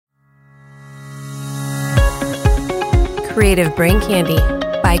Creative Brain Candy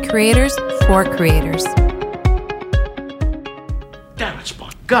by creators for creators. Damn it,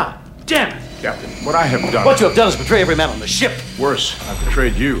 Spock. God damn it. Captain, what I have done... What you have done is betray every man on the ship. Worse, I've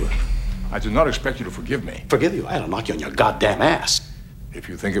betrayed you. I do not expect you to forgive me. Forgive you? I'll knock you on your goddamn ass. If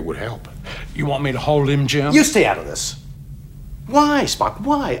you think it would help. You want me to hold him, Jim? You stay out of this. Why, Spock?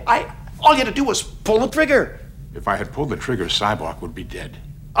 Why? All you had to do was pull the trigger. If I had pulled the trigger, Sybok would be dead.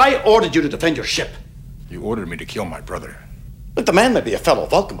 I ordered you to defend your ship. You ordered me to kill my brother. Look, the man may be a fellow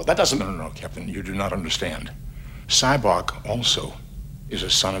Vulcan, but that doesn't... No, Captain. You do not understand. Sybok also is a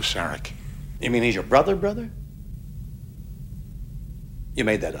son of Sarek. You mean he's your brother? You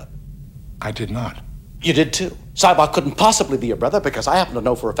made that up. I did not. You did too. Sybok couldn't possibly be your brother because I happen to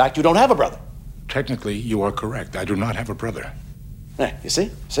know for a fact you don't have a brother. Technically, you are correct. I do not have a brother. Hey, you see?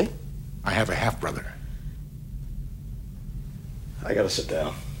 See? I have a half-brother. I gotta sit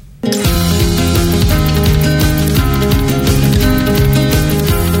down.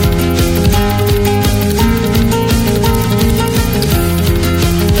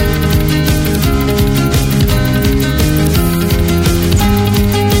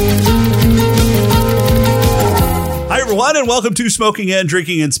 Everyone, and welcome to Smoking and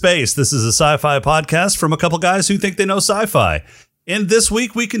Drinking in Space. This is a sci-fi podcast from a couple guys who think they know sci-fi. And this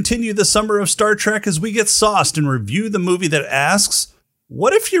week, we continue the summer of Star Trek as we get sauced and review the movie that asks,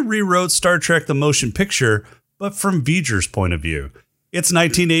 what if you rewrote Star Trek the motion picture, but from V'ger's point of view? It's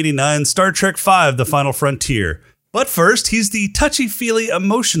 1989, Star Trek V, The Final Frontier. But first, he's the touchy-feely,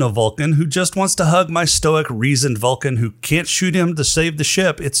 emotional Vulcan who just wants to hug my stoic, reasoned Vulcan who can't shoot him to save the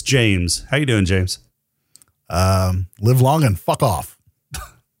ship. It's James. How you doing, James? Live long and fuck off.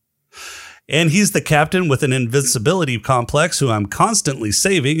 And he's the captain with an invincibility complex who I'm constantly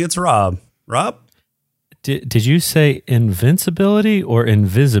saving. It's Rob. Rob? Did you say invincibility or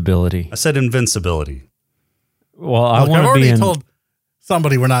invisibility? I said invincibility. Well, Look, I want I've to already be told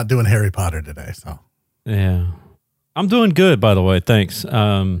somebody we're not doing Harry Potter today, so. Yeah. I'm doing good, by the way. Thanks.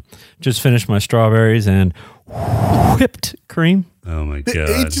 Just finished my strawberries and whipped cream. Oh, my The God.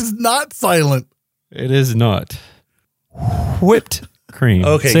 H is not silent. It is not. Whipped cream.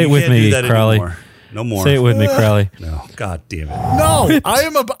 Okay, say it with can't me, do that Crowley. anymore. No more. Say it with me, Crowley. No, God damn it. No, I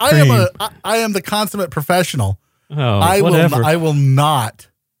am the consummate professional. Oh, I whatever. will not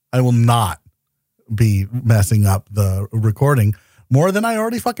be messing up the recording more than I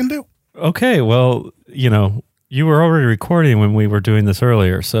already fucking do. Okay, well, you were already recording when we were doing this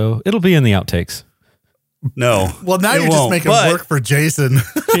earlier, so it'll be in the outtakes. No. Well, now it you're just won't, making but work for Jason.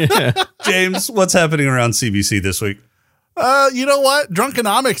 Yeah. James, what's happening around CBC this week? You know what?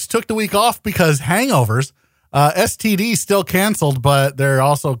 Drunkenomics took the week off because hangovers. STD still canceled, but they're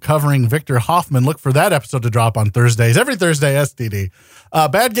also covering Victor Hoffman. Look for that episode to drop on Thursdays. Every Thursday, STD.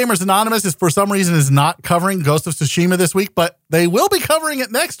 Bad Gamers Anonymous is for some reason is not covering Ghost of Tsushima this week, but they will be covering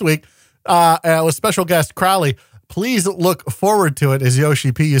it next week with special guest Crowley. Please look forward to it, as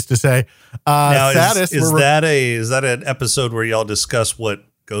Yoshi P used to say. Now, is that an episode where y'all discuss what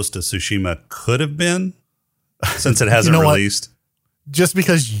Ghost of Tsushima could have been since it hasn't released? Just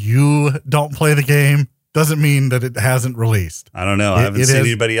because you don't play the game doesn't mean that it hasn't released. I don't know. I haven't seen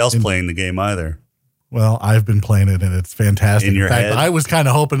anybody else playing the game either. Well, I've been playing it, and it's fantastic. In your head? I was kind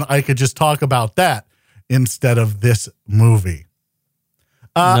of hoping I could just talk about that instead of this movie.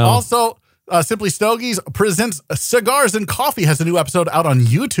 No. Also, Simply Stogies presents Cigars and Coffee has a new episode out on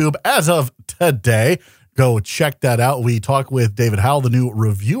YouTube as of today. Go check that out. We talk with David Howell, the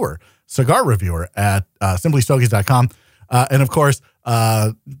new cigar reviewer at simplystogies.com. And of course,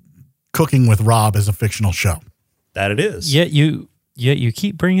 Cooking with Rob is a fictional show. That it is. Yet you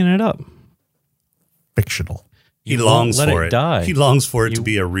keep bringing it up. Fictional. He longs won't let for it it. die. He longs for it to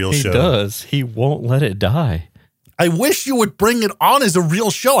be a real show. He does. He won't let it die. I wish you would bring it on as a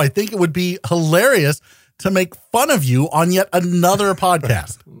real show. I think it would be hilarious to make fun of you on yet another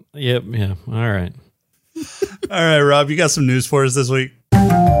podcast. Yep. Yeah. All right. All right, Rob, you got some news for us this week?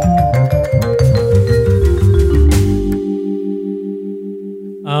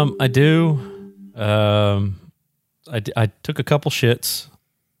 I do. I took a couple shits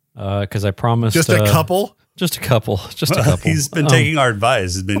because I promised. Just a couple? Just a couple. Just a couple. He's been taking our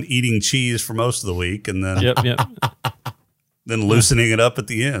advice. He's been eating cheese for most of the week and then Yep. then loosening it up at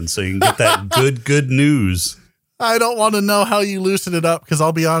the end so you can get that good news. I don't want to know how you loosen it up because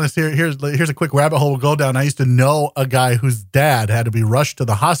I'll be honest, here's a quick rabbit hole we'll go down. I used to know a guy whose dad had to be rushed to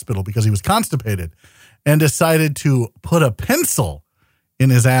the hospital because he was constipated and decided to put a pencil in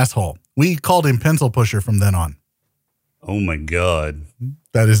his asshole. We called him Pencil Pusher from then on. Oh, my God.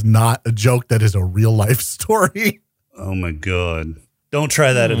 That is not a joke. That is a real life story. Oh, my God. Don't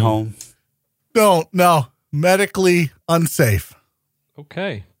try that at home. No. Medically unsafe.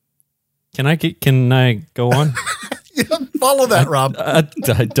 Okay. Can I go on? Yeah, follow that, Rob. I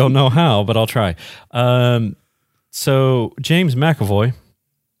don't know how, but I'll try. So James McAvoy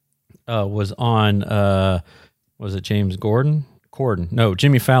was on, was it James Corden? No,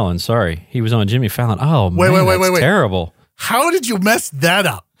 Jimmy Fallon. Sorry. He was on Jimmy Fallon. Oh, Wait, that's terrible. How did you mess that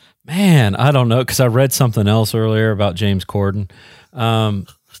up? Man, I don't know, because I read something else earlier about James Corden.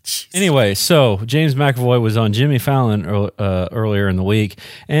 Anyway, so James McAvoy was on Jimmy Fallon earlier in the week,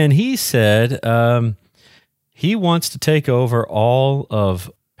 and he said he wants to take over all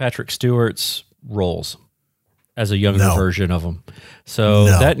of Patrick Stewart's roles as a younger version of him. So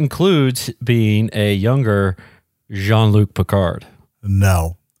that includes being a younger Jean-Luc Picard.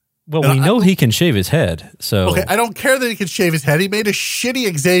 No. Well, we know he can shave his head. So okay, I don't care that he can shave his head. He made a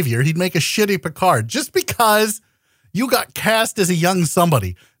shitty Xavier. He'd make a shitty Picard. Just because you got cast as a young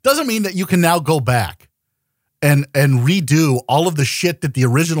somebody doesn't mean that you can now go back and redo all of the shit that the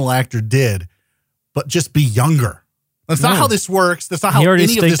original actor did, but just be younger. That's not how this works. That's not how any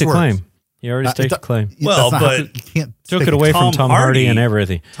of this works. He already staked a claim. Well, but you can't took it away from Tom Hardy and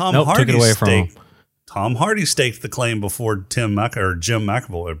everything. Took it away from him. Tom Hardy staked the claim before Jim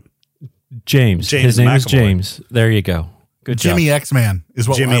McAvoy. James. His name is McAvoy. James. There you go. Good Jimmy job. X-Man is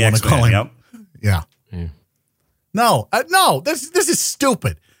what Jimmy I want to call him. Yep. Yeah. No, this is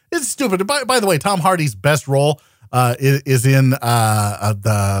stupid. It's stupid. By the way, Tom Hardy's best role is in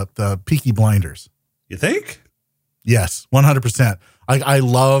the Peaky Blinders. You think? Yes, 100%. I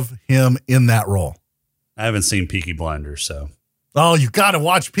love him in that role. I haven't seen Peaky Blinders, so. Oh, you got to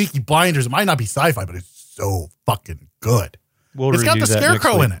watch Peaky Blinders. It might not be sci-fi, but it's so fucking good. It's got the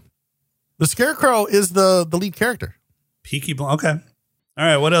Scarecrow in it. The Scarecrow is the lead character. Peaky Blinders. Okay. All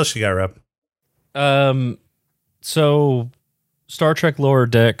right. What else you got, Rep? So Star Trek Lower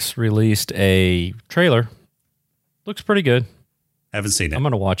Decks released a trailer. Looks pretty good. Haven't seen it. I'm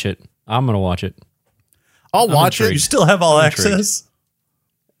going to watch it. I'll watch You it. still have all access?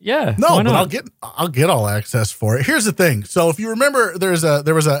 Yeah. No, why but not? I'll get all access for it. Here's the thing. So if you remember, there was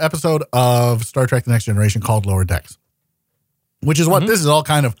an episode of Star Trek: The Next Generation called Lower Decks, which is what this is all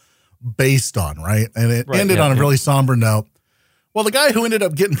kind of based on, right? And it ended on a really somber note. Well, the guy who ended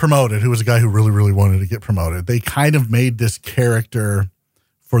up getting promoted, who was a guy who really, really wanted to get promoted, they kind of made this character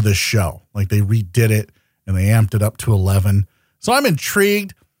for this show. Like they redid it and they amped it up to 11. So I'm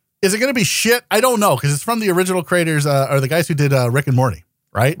intrigued. Is it going to be shit? I don't know, because it's from the original creators, or the guys who did Rick and Morty,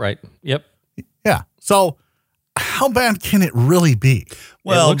 right? Right. Yep. Yeah. So how bad can it really be?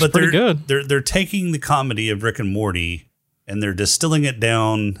 Well, looks but pretty good. They're taking the comedy of Rick and Morty and they're distilling it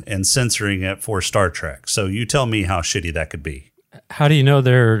down and censoring it for Star Trek. So you tell me how shitty that could be. How do you know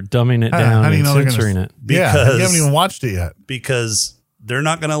they're dumbing it down and censoring it? Because you haven't even watched it yet. Because they're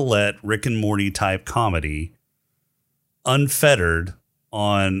not going to let Rick and Morty type comedy unfettered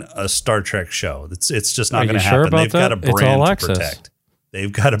on a Star Trek show. It's just not going to happen. They've got a brand to protect.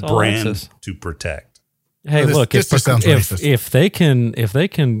 They've got a brand to protect. Hey, This- look, this just sounds racist. if they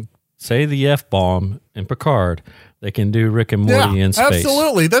can say the F-bomb in Picard, they can do Rick and Morty in space.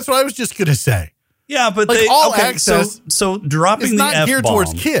 Absolutely. That's what I was just going to say. Yeah, but Like, all access so dropping It's the not geared F-bomb,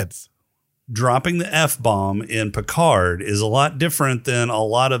 towards kids. dropping the F-bomb in Picard is a lot different than a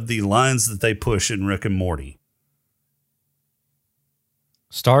lot of the lines that they push in Rick and Morty.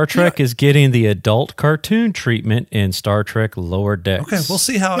 Star Trek is getting the adult cartoon treatment in Star Trek Lower Decks. Okay, we'll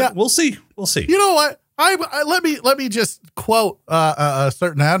see how we'll see. You know what? Let me just quote a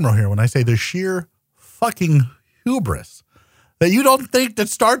certain admiral here when I say the sheer fucking hubris that you don't think that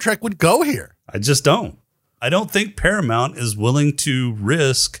Star Trek would go here. I just don't. I don't think Paramount is willing to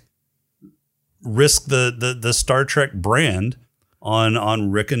risk the Star Trek brand on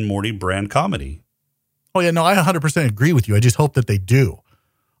Rick and Morty brand comedy. Oh yeah, no, I 100% agree with you. I just hope that they do.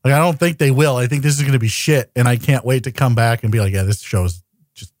 Like, I don't think they will. I think this is going to be shit, and I can't wait to come back and be like, yeah, this show is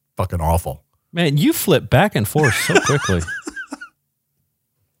just fucking awful. Man, you flip back and forth so quickly.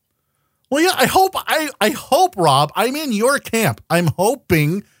 Well, yeah, I hope, Rob, I'm in your camp. I'm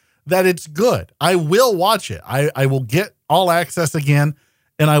hoping that it's good. I will watch it. I will get all access again,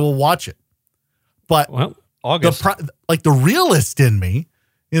 and I will watch it. But Well, August. the realist in me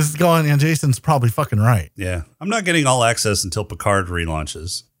is going, and Jason's probably fucking right. Yeah, I'm not getting all access until Picard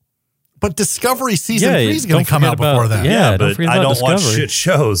relaunches. But Discovery season Yeah, 3 is going don't to come forget out before about- that. yeah. don't but forget I about don't watch Discovery. shit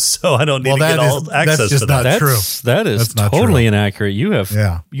shows, so I don't need Well, to get that all is- access that's just to that. not true. That is That's not totally true. inaccurate. You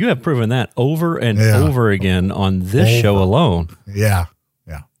have proven that over and Yeah. over again on this show alone. Yeah.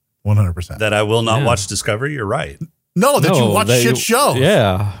 100%. That I will not Yeah. watch Discovery. You're right, No, that you watch shit shows.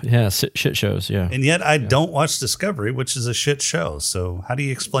 Yeah, shit shows. Yeah, and yet I don't watch Discovery, which is a shit show. So how do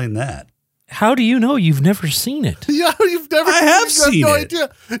you explain that? How do you know you've never seen it? Yeah, you've never. I have you seen no it. idea.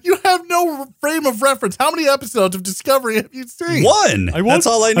 You have no frame of reference. How many episodes of Discovery have you seen? One. That's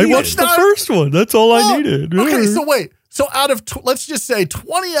all I needed. I watched the first one. That's all I needed. Okay, so wait. So out of let's just say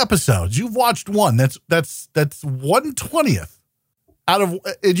 20 episodes, you've watched one. That's 1/20th. Out of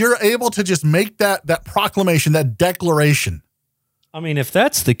you're able to just make that proclamation, that declaration. I mean, if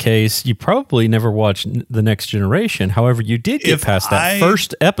that's the case, you probably never watched The Next Generation. However, you did get past that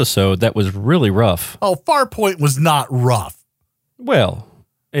first episode that was really rough. Oh, Farpoint was not rough. Well,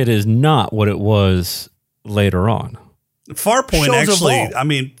 it is not what it was later on. Farpoint Shows actually, evolve. I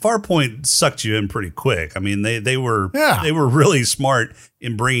mean, Farpoint sucked you in pretty quick. I mean, they were Yeah. they were really smart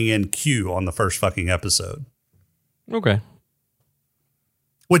in bringing in Q on the first fucking episode. Okay.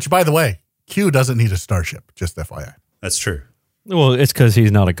 Which, by the way, Q doesn't need a starship. Just FYI. That's true. Well, it's because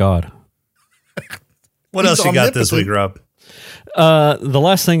he's not a god. What He's else you got this omnipotent. week, Rob? The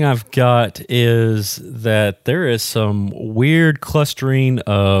last thing I've got is that there is some weird clustering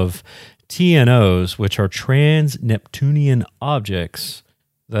of TNOs, which are trans-Neptunian objects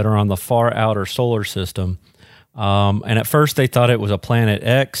that are on the far outer solar system. And at first they thought it was a Planet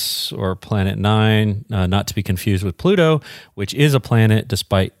X or Planet 9, not to be confused with Pluto, which is a planet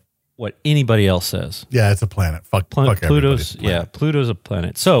despite what anybody else says. Yeah, it's a planet. Fuck Pluto's everybody. Pluto's a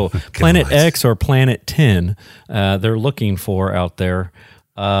planet. So Planet Guys. X or Planet 10, they're looking for out there.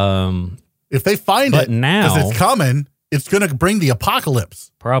 If they find But it, now- because it's coming, it's going to bring the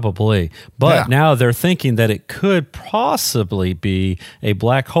apocalypse. Probably. But Yeah. now they're thinking that it could possibly be a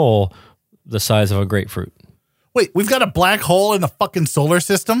black hole the size of a grapefruit. Wait, we've got a black hole in the fucking solar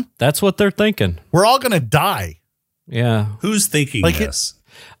system? That's what they're thinking. We're all going to die. Yeah. Who's thinking Like this?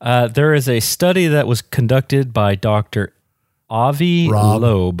 There is a study that was conducted by Dr. Avi Rob.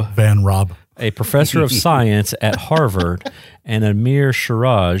 Loeb, Van Rob. a professor of science at Harvard, and Amir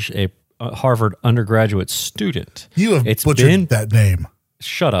Siraj, a Harvard undergraduate student. You have It's butchered been- that name.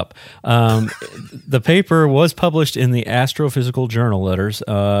 Shut up. The paper was published in the Astrophysical Journal Letters,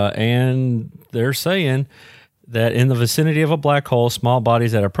 and they're saying that in the vicinity of a black hole, small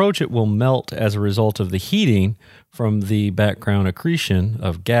bodies that approach it will melt as a result of the heating from the background accretion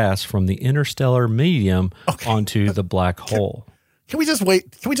of gas from the interstellar medium onto the black hole. Can we just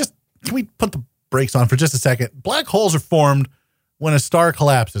wait? Can we put the brakes on for just a second? Black holes are formed when a star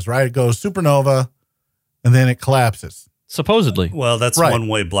collapses, right? It goes supernova and then it collapses. Supposedly. Well, that's Right. one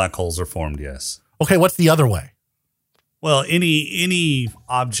way black holes are formed, yes. Okay, what's the other way? Well, any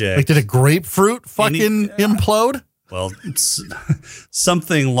object. Like, did a grapefruit fucking implode? Well, it's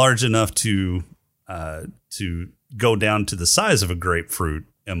something large enough to go down to the size of a grapefruit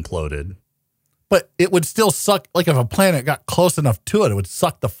imploded. But it would still suck. Like, if a planet got close enough to it, it would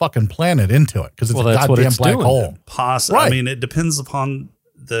suck the fucking planet into it because it's Well, a that's what goddamn it's black doing. hole. I Right. mean, it depends upon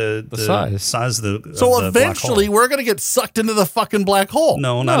the size. of the So of the black eventually, hole. we're going to get sucked into the fucking black hole.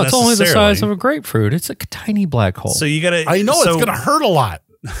 No, No, not it's only the necessarily. size of a grapefruit. It's a tiny black hole. So you got to. I know it's going to hurt a lot.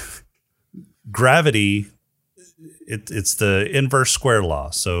 Gravity. It's the inverse square law.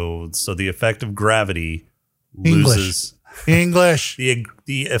 So the effect of gravity loses English.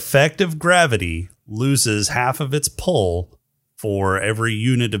 the effect of gravity loses half of its pull for every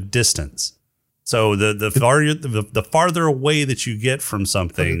unit of distance. So the farther away that you get from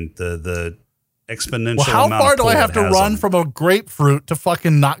something, the exponential. Well, how amount far of do pull I have it to has run on it. from a grapefruit to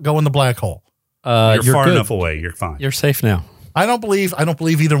fucking not go in the black hole? You're far good. enough away. You're fine. You're safe now. I don't believe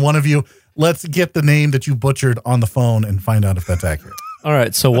either one of you. Let's get the name that you butchered on the phone and find out if that's accurate. All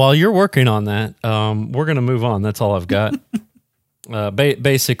right. So while you're working on that, we're going to move on. That's all I've got.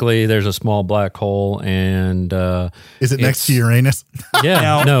 Basically, there's a small black hole, and Is it next to Uranus? yeah,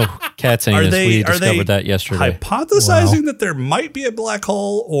 Now, no, cat's anus. We discovered that yesterday. hypothesizing that there might be a black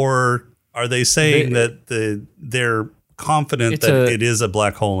hole, or are they saying that they're confident It's that a- it is a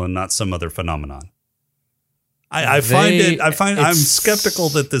black hole and not some other phenomenon? I'm skeptical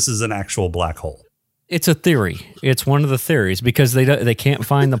that this is an actual black hole. It's a theory. It's one of the theories because they can't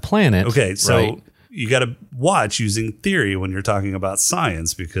find the planet. Okay, so right? you got to watch using theory when you're talking about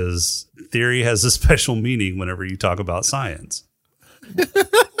science, because theory has a special meaning whenever you talk about science.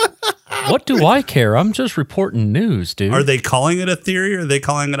 What do I care? I'm just reporting news, dude. Are they calling it a theory, or are they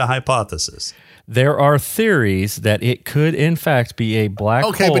calling it a hypothesis? There are theories that it could, in fact, be a black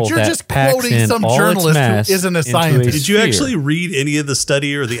Okay, hole but you're that just packs quoting in some all its journalist who mass isn't a into scientist. Did you sphere. actually read any of the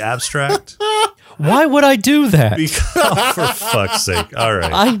study or the abstract? Why would I do that? Because, for fuck's sake. All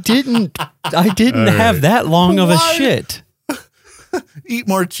right. I didn't have that long of a Why? shit. Eat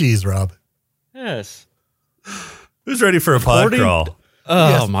more cheese, Rob. Yes. Who's ready for a pod According- crawl? Oh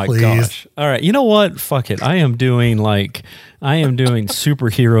Yes, my please. gosh. All right. You know what? Fuck it. I am doing like I am doing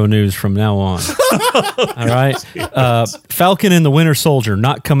superhero news from now on. All right. Falcon and the Winter Soldier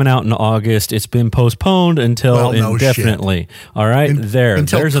not coming out in August. It's been postponed until indefinitely. All right. There's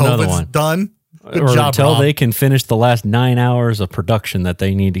COVID's another one. Done. Good Or job, until Rob. they can finish the last 9 hours of production that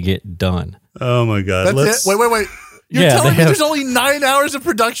they need to get done. Oh my God. That's it? Wait. You're Yeah, telling me they have- there's only 9 hours of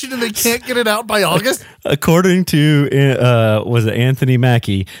production and they can't get it out by August? According to was it Anthony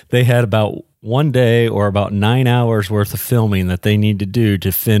Mackie, they had about 1 day or about 9 hours worth of filming that they need to do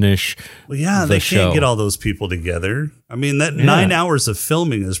to finish. Well, yeah, the they show. can't get all those people together. I mean, that 9 hours of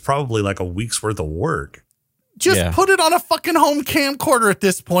filming is probably like a week's worth of work. Just put it on a fucking home camcorder at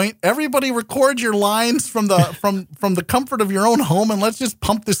this point. Everybody record your lines from the from the comfort of your own home, and let's just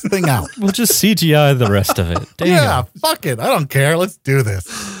pump this thing out. We'll just CGI the rest of it. Damn. Yeah, fuck it. I don't care. Let's do this.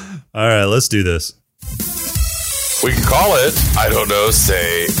 All right, let's do this. We can call it, I don't know,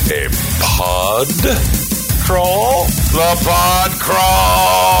 say a pod crawl? The pod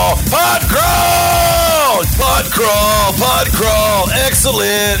crawl! Pod crawl! Pod crawl! Pod crawl!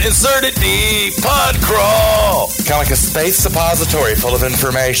 Excellent! Insert it deep! Pod crawl! Kind of like a space suppository full of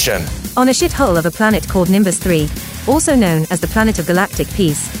information. On a shithole of a planet called Nimbus 3, also known as the planet of galactic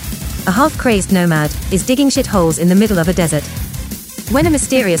peace, a half-crazed nomad is digging shitholes in the middle of a desert. When a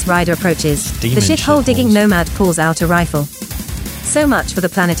mysterious rider approaches, the shithole-digging nomad pulls out a rifle. So much for the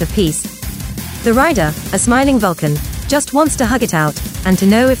planet of peace. The rider, a smiling Vulcan, just wants to hug it out, and to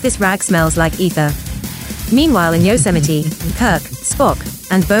know if this rag smells like ether. Meanwhile in Yosemite, Kirk, Spock,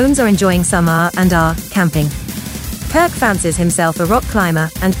 and Bones are enjoying summer and are camping. Kirk fancies himself a rock climber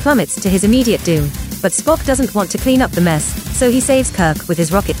and plummets to his immediate doom, but Spock doesn't want to clean up the mess, so he saves Kirk with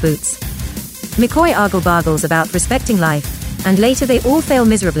his rocket boots. McCoy argle-bargles about respecting life, and later they all fail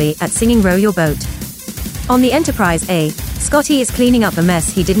miserably at singing Row Your Boat. On the Enterprise A, Scotty is cleaning up a mess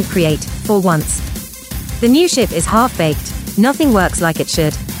he didn't create, for once. The new ship is half-baked, nothing works like it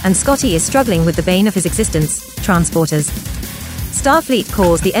should, and Scotty is struggling with the bane of his existence, transporters. Starfleet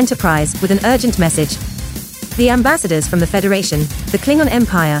calls the Enterprise with an urgent message. The ambassadors from the Federation, the Klingon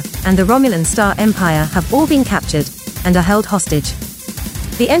Empire, and the Romulan Star Empire have all been captured, and are held hostage.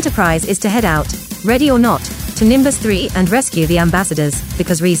 The Enterprise is to head out, ready or not, to Nimbus 3 and rescue the ambassadors,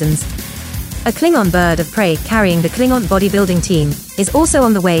 because reasons. A Klingon bird of prey carrying the Klingon bodybuilding team is also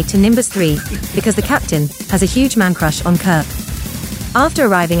on the way to Nimbus 3, because the captain has a huge man-crush on Kirk. After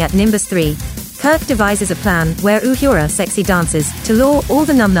arriving at Nimbus 3, Kirk devises a plan where Uhura sexy dances to lure all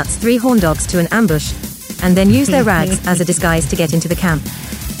the numbnuts 3 horn dogs to an ambush, and then use their rags as a disguise to get into the camp.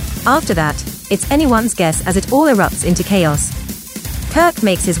 After that, it's anyone's guess as it all erupts into chaos. Kirk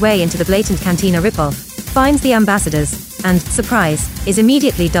makes his way into the blatant Cantina ripoff, finds the ambassadors, and, surprise, is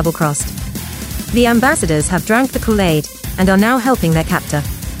immediately double-crossed. The ambassadors have drank the Kool-Aid, and are now helping their captor.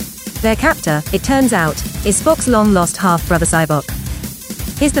 Their captor, it turns out, is Spock's long-lost half-brother Sybok.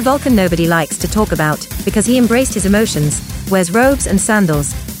 He's the Vulcan nobody likes to talk about, because he embraced his emotions, wears robes and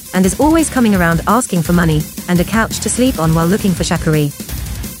sandals, and is always coming around asking for money, and a couch to sleep on while looking for Shakari.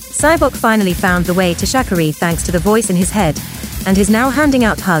 Sybok finally found the way to Shakari thanks to the voice in his head, and is now handing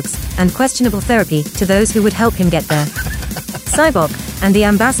out hugs and questionable therapy to those who would help him get there. Sybok and the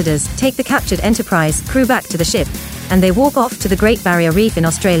ambassadors take the captured Enterprise crew back to the ship, and they walk off to the Great Barrier Reef in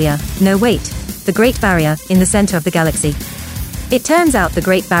Australia. No wait, the Great Barrier in the center of the galaxy. It turns out the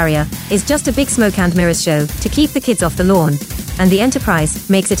Great Barrier is just a big smoke and mirrors show to keep the kids off the lawn, and the Enterprise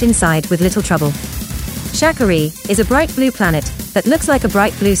makes it inside with little trouble. Shakari is a bright blue planet that looks like a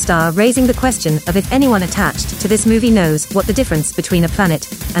bright blue star, raising the question of if anyone attached to this movie knows what the difference between a planet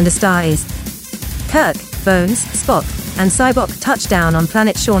and a star is. Kirk, Bones, Spock, and Sybok touch down on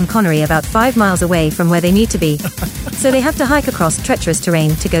planet Sean Connery about 5 miles away from where they need to be, so they have to hike across treacherous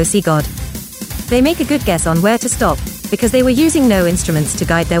terrain to go see God. They make a good guess on where to stop, because they were using no instruments to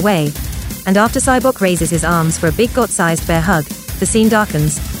guide their way, and after Sybok raises his arms for a big god-sized bear hug, the scene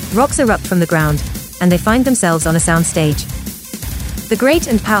darkens, rocks erupt from the ground, and they find themselves on a soundstage. The great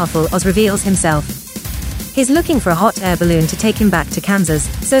and powerful Oz reveals himself. He's looking for a hot air balloon to take him back to Kansas,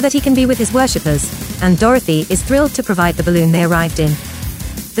 so that he can be with his worshippers, and Dorothy is thrilled to provide the balloon they arrived in.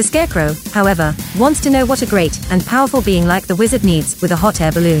 The Scarecrow, however, wants to know what a great and powerful being like the wizard needs with a hot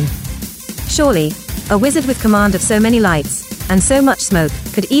air balloon. Surely, a wizard with command of so many lights, and so much smoke,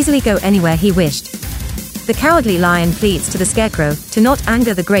 could easily go anywhere he wished. The Cowardly Lion pleads to the Scarecrow to not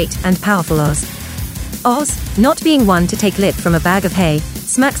anger the great and powerful Oz. Oz, not being one to take lip from a bag of hay,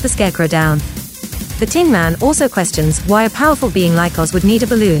 smacks the Scarecrow down. The Tin Man also questions why a powerful being like Oz would need a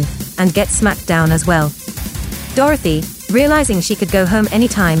balloon, and gets smacked down as well. Dorothy, realizing she could go home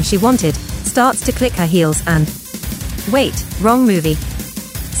anytime she wanted, starts to click her heels and... Wait, wrong movie.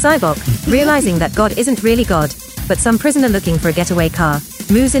 Sybok, realizing that God isn't really God, but some prisoner looking for a getaway car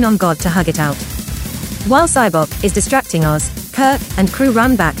moves in on God to hug it out. While Sybok is distracting Oz, Kirk and crew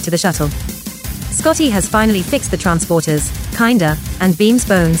run back to the shuttle. Scotty has finally fixed the transporters, kinda, and beams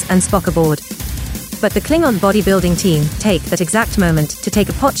Bones and Spock aboard. But the Klingon bodybuilding team take that exact moment to take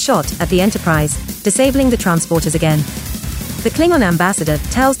a pot shot at the Enterprise, disabling the transporters again. The Klingon ambassador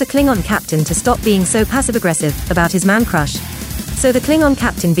tells the Klingon captain to stop being so passive-aggressive about his man-crush. So the Klingon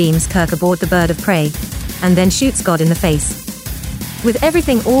captain beams Kirk aboard the bird of prey, and then shoots God in the face. With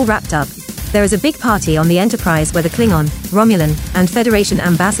everything all wrapped up, there is a big party on the Enterprise where the Klingon, Romulan, and Federation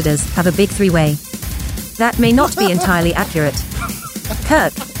ambassadors have a big three-way. That may not be entirely accurate.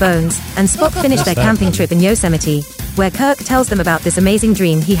 Kirk, Bones, and Spock finish their camping trip in Yosemite, where Kirk tells them about this amazing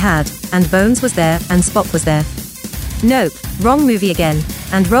dream he had, and Bones was there and Spock was there. Nope, wrong movie again.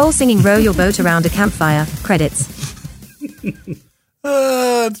 And roll singing Row Your Boat Around a Campfire, credits.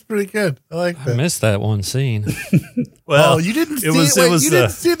 That's pretty good. I like that. I missed that one scene. Well, you didn't see didn't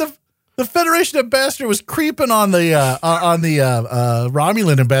see the Federation ambassador was creeping on the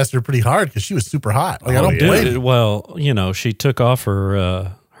Romulan ambassador pretty hard because she was super hot. Like, I don't blame you. Well, she took off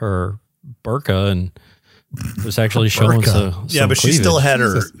her burqa and was actually showing some but she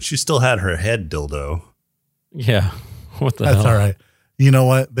cleavage. still had her head dildo. Yeah. What the That's hell? all right. You know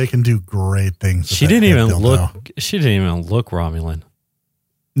what? They can do great things. She didn't even look Romulan.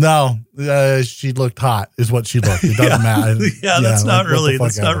 No, she looked hot. Is what she looked. It doesn't matter. That's not really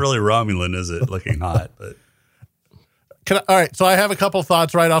Romulan, is it? Looking hot, but all right. So I have a couple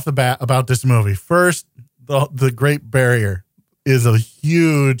thoughts right off the bat about this movie. First, the Great Barrier is a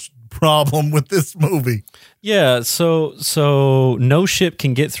huge problem with this movie. Yeah, so no ship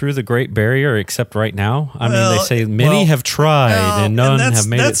can get through the Great Barrier except right now. I mean, they say many have tried and none have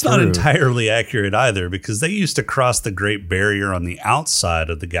made it through. That's not entirely accurate either, because they used to cross the Great Barrier on the outside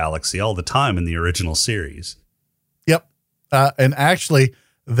of the galaxy all the time in the original series. Yep. And actually,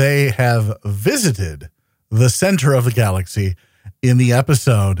 they have visited the center of the galaxy in the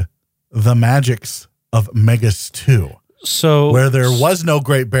episode The Magics of Megas 2. So where there was no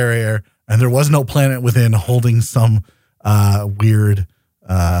Great Barrier and there was no planet within holding some weird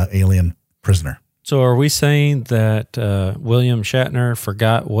alien prisoner. So are we saying that William Shatner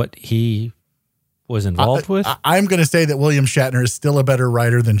forgot what he was involved with? I'm going to say that William Shatner is still a better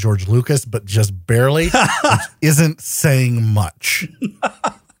writer than George Lucas, but just barely, which isn't saying much.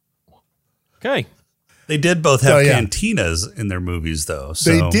 Okay. They did both have cantinas in their movies, though. So.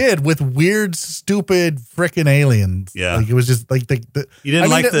 They did, with weird, stupid, frickin' aliens. Yeah, like, it was just like you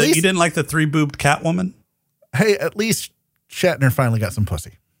didn't like the three-boobed Catwoman. Hey, at least Shatner finally got some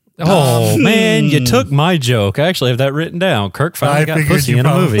pussy. Oh man, you took my joke. I actually have that written down. Kirk finally got pussy in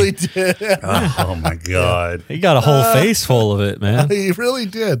a movie. Oh my god, he got a whole face full of it, man. He really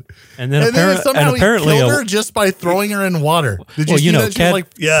did. And then somehow apparently he killed her just by throwing her in water. Did you see that?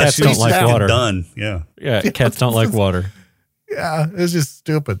 Cats don't like water. Done. Yeah, cats don't like water. Yeah, it's just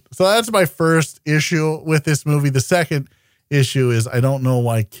stupid. So that's my first issue with this movie. The second issue is I don't know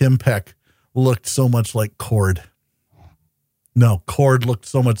why Kim Peck looked so much like Cord. No, Cord looked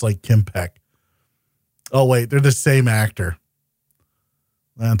so much like Kim Peck. Oh, wait, they're the same actor.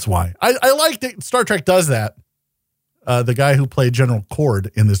 That's why. I like that Star Trek does that. The guy who played General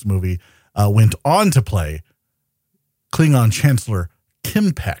Cord in this movie went on to play Klingon Chancellor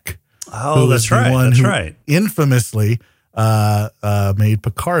Kim Peck. Oh, that's right. Infamously made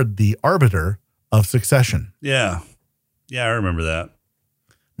Picard the arbiter of succession. Yeah. Yeah, I remember that.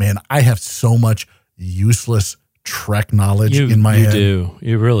 Man, I have so much useless Trek knowledge in my head.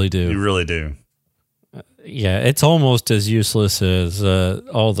 You really do. You really do. Yeah, it's almost as useless as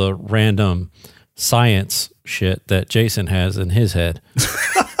all the random science shit that Jason has in his head.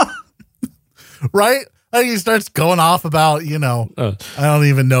 Right? Like he starts going off about, I don't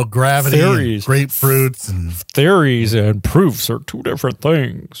even know, gravity, theories, and grapefruits. And theories and proofs are two different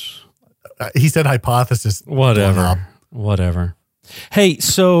things. He said hypothesis. Whatever. Hey,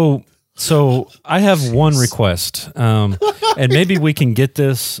 So I have one request, and maybe we can get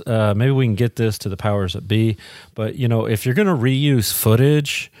this. Maybe we can get this to the powers that be. But if you're going to reuse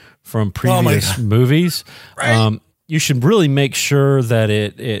footage from previous movies, right. You should really make sure that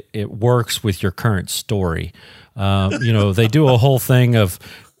it works with your current story. They do a whole thing of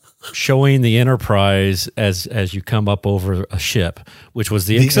showing the Enterprise as you come up over a ship, which was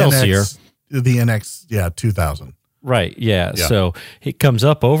the Excelsior, the NX, 2000. Right, yeah. So he comes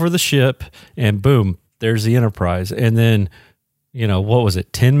up over the ship and boom, there's the Enterprise. And then, what was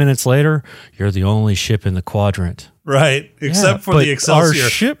it, 10 minutes later, you're the only ship in the quadrant. Right, except for the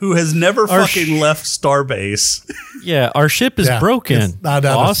Excelsior, who has never fucking left Starbase. Yeah, our ship is broken. It's not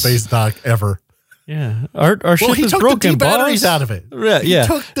out of space dock ever. Yeah, our ship he is took broken. the D batteries boss. out of it. Yeah, He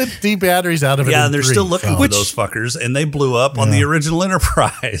took the D batteries out of it. Yeah, in and they're 3, still looking so. for those fuckers, and they blew up on the original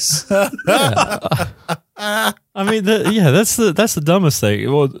Enterprise. I mean, that's the dumbest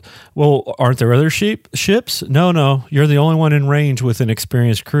thing. Well, aren't there other ships? No, you're the only one in range with an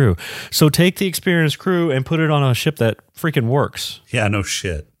experienced crew. So take the experienced crew and put it on a ship that freaking works, Yeah, no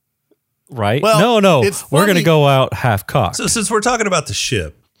shit. right? Well, no, it's we're going to funny- go out half cocked. So since we're talking about the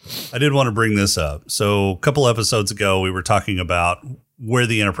ship, I did want to bring this up. So a couple episodes ago, we were talking about where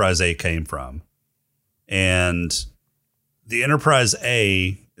the Enterprise A came from, and the Enterprise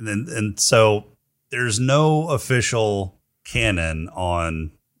A, and so there's no official canon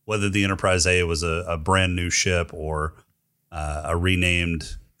on whether the Enterprise A was a brand new ship or a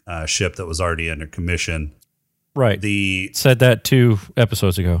renamed ship that was already under commission. Right. The Said that 2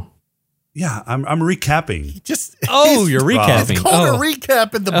 episodes ago. yeah, I'm recapping. You're recapping. It's called a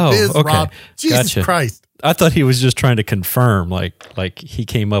recap in the Oh, biz, okay. Rob. Jesus Gotcha. Christ. I thought he was just trying to confirm, like he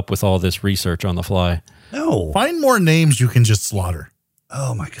came up with all this research on the fly. No. Find more names you can just slaughter.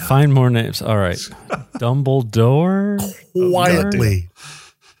 Oh my god. Find more names. All right. Dumbledore, Quietly.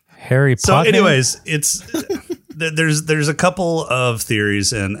 Harry So, Potter. anyways, it's there's a couple of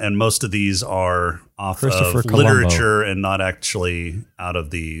theories, and most of these are off Christopher of Columbo. literature and not actually out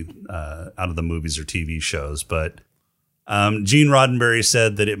of the movies or TV shows. But Gene Roddenberry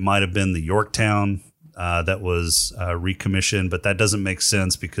said that it might have been the Yorktown that was recommissioned, but that doesn't make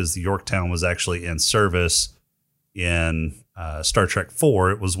sense because the Yorktown was actually in service in Star Trek IV.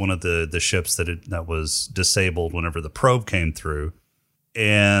 It was one of the ships that was disabled whenever the probe came through.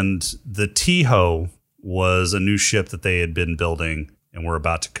 And the Tiho was a new ship that they had been building and were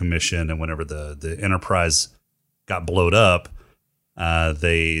about to commission. And whenever the Enterprise got blowed up,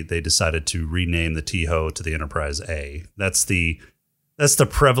 they decided to rename the Tiho to the Enterprise A. That's the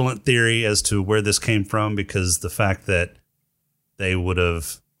prevalent theory as to where this came from, because the fact that they would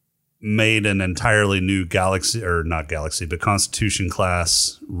have made an entirely new Constitution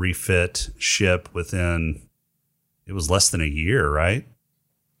class refit ship within, it was less than a year, right?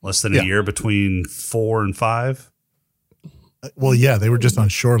 Less than a year between 4 and 5. Well, yeah, they were just on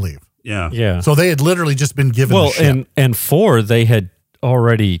shore leave. Yeah. Yeah. So they had literally just been given the Well, ship. and 4, they had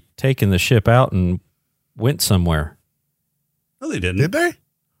already taken the ship out and went somewhere. No, they didn't. Did they?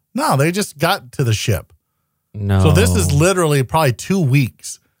 No, they just got to the ship. No. So this is literally probably 2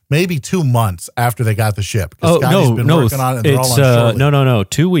 weeks, maybe 2 months after they got the ship. 'Cause Oh Scotty's no, been no! working on it and they're all It's on shore leave. no.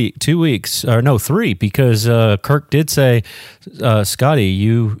 2 weeks, or no, 3, because Kirk did say, Scotty,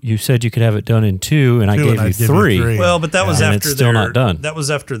 you said you could have it done in 2, and I 2, gave and I'd you give you 3. 3. Well, but that was And after it's still not done. That was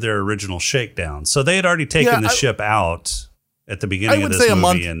after their original shakedown. So they had already taken the ship out at the beginning I of would this say a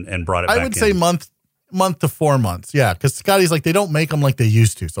movie month. and brought it back I would say in. month to 4 months. Yeah, because Scotty's like, they don't make them like they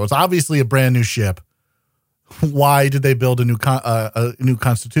used to. So it's obviously a brand new ship. Why did they build a new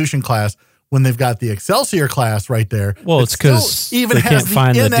Constitution class when they've got the Excelsior class right there? Well, It it's because still they can't has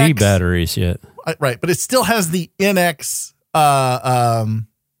find the D NX batteries yet. Right, but it still has the NX.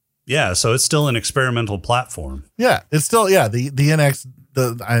 Yeah, so it's still an experimental platform. Yeah, it's still the NX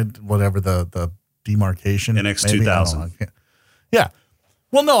the demarcation NX maybe? 2000. I don't know. Yeah.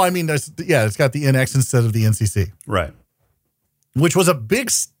 Well, no, I mean it's got the NX instead of the NCC, Right. which was a big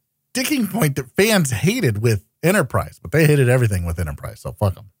sticking point that fans hated with Enterprise, but they hated everything with Enterprise, so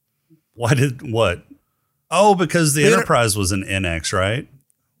fuck them. What? Oh, because the The Enterprise was an NX, right?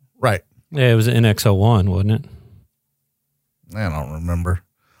 Right. Yeah, it was an NX-01, wasn't it? I don't remember.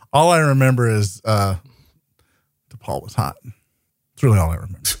 All I remember is DePaul was hot. That's really all I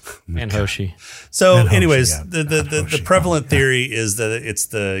remember. And Hoshi. So, And Hoshi, anyways, yeah. the Hoshi, prevalent yeah. theory is that it's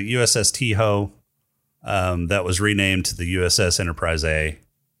the USS Tiho that was renamed to the USS Enterprise A.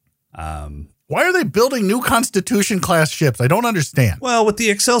 Why are they building new Constitution class ships? I don't understand. Well, with the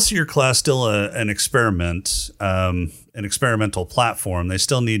Excelsior class still an experiment, an experimental platform, they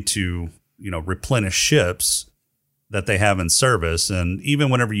still need to, replenish ships that they have in service. And even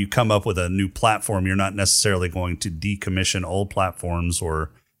whenever you come up with a new platform, you're not necessarily going to decommission old platforms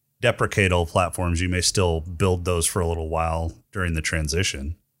or deprecate old platforms. You may still build those for a little while during the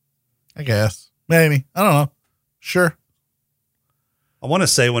transition. I guess. Maybe. I don't know. Sure. I want to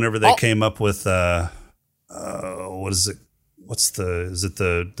say whenever they came up with, what is it? Is it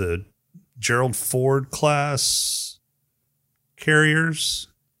the Gerald Ford class carriers?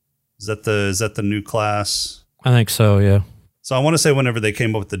 Is that the new class? I think so, yeah. So I want to say whenever they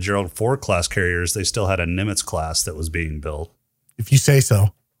came up with the Gerald Ford class carriers, they still had a Nimitz class that was being built. If you say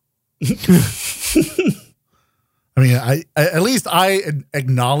so. I mean, I at least I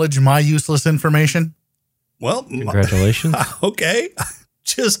acknowledge my useless information. Well, Congratulations. okay.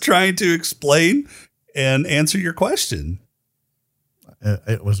 just trying to explain and answer your question.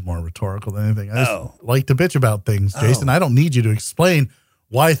 It was more rhetorical than anything. I just like to bitch about things, Jason. I don't need you to explain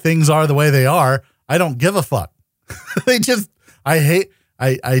why things are the way they are. I don't give a fuck. I just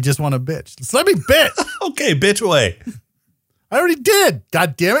want to bitch. Just let me bitch. Okay, bitch away. I already did.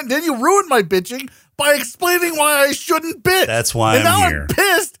 God damn it. Then you ruined my bitching by explaining why I shouldn't bitch. That's why and I'm now here. I'm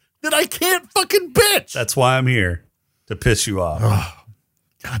pissed that I can't fucking bitch. That's why I'm here, to piss you off. Oh,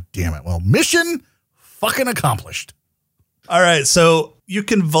 God damn it. Well, mission fucking accomplished. All right, so you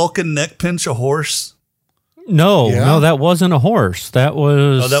can Vulcan neck pinch a horse? No, that wasn't a horse. That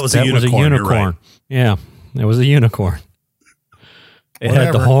was a unicorn. You're right. Yeah, it was a unicorn. It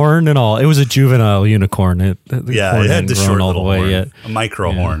had the horn and all. It was a juvenile unicorn. It had the short all little the way horn, yet. a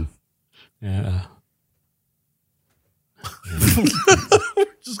micro horn. Yeah.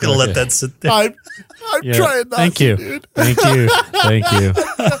 Just gonna let that sit there. I'm trying not to, dude. Thank you.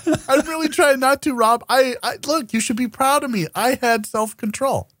 I'm really trying not to, Rob. I look, you should be proud of me. I had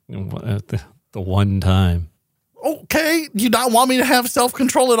self-control. The one time. Okay. You not want me to have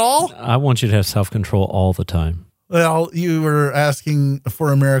self-control at all? I want you to have self-control all the time. Well, you were asking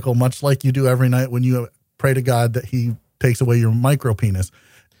for a miracle, much like you do every night when you pray to God that he takes away your micro penis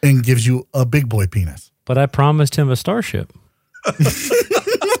and gives you a big boy penis. But I promised him a starship.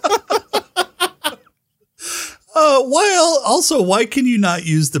 Why can you not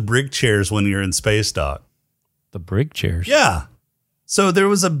use the brig chairs when you're in space dock? The brig chairs? Yeah. So there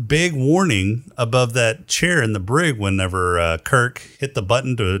was a big warning above that chair in the brig whenever Kirk hit the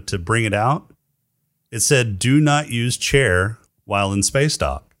button to bring it out. It said, "Do not use chair while in space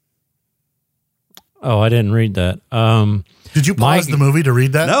dock." Oh, I didn't read that. Did you pause the movie to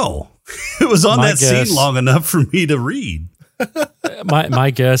read that? No. It was on that scene long enough for me to read.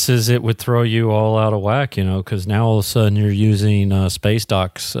 My guess is it would throw you all out of whack, because now all of a sudden you're using space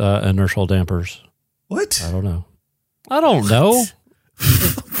dock's inertial dampers. What? I don't know.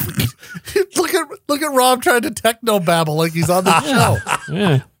 Look at Rob trying to techno babble like he's on the show.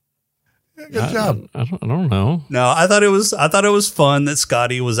 Yeah. Good job. I don't know. No, I thought it was fun that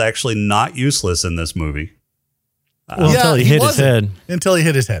Scotty was actually not useless in this movie. Until he hit his head. Until he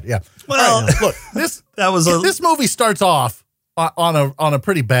hit his head. Yeah. Well, right, look, this movie starts off on a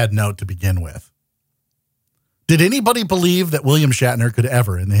pretty bad note to begin with. Did anybody believe that William Shatner could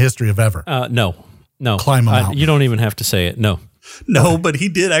ever, in the history of ever, no, climb a mountain? You don't even have to say it. No, but he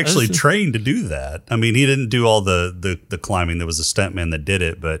did actually train to do that. I mean, he didn't do all the climbing. There was a stuntman that did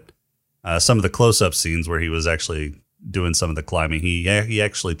it, but some of the close-up scenes where he was actually doing some of the climbing, he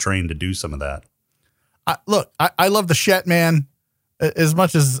actually trained to do some of that. I love the Shet Man as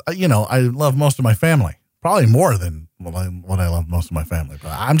much as, I love most of my family. Probably more than what I love most of my family.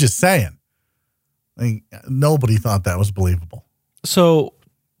 But I'm just saying, nobody thought that was believable. So,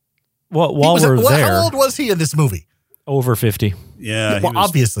 while we're there, how old was he in this movie? Over 50. Yeah. Well,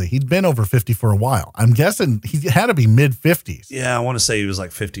 obviously, he'd been over 50 for a while. I'm guessing he had to be mid 50s. Yeah, I want to say he was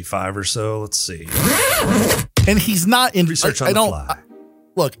like 55 or so. Let's see. And he's not in research on the fly.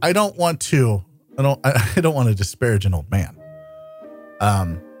 Look, I don't want to disparage an old man.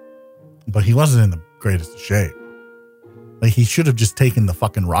 But he wasn't in the greatest shape. Like, he should have just taken the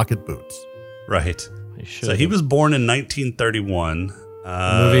fucking rocket boots. Right. So he was born in 1931.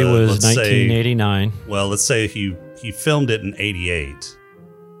 The movie was 1989. Let's say he filmed it in 88.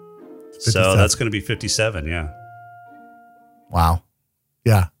 So that's going to be 57, yeah. Wow.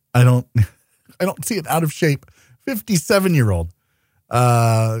 Yeah. I don't see an out of shape 57-year-old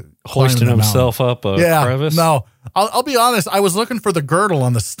hoisting himself up a crevice. No, I'll be honest. I was looking for the girdle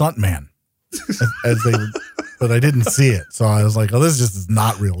on the stuntman, but I didn't see it. So I was like, "Oh, this just is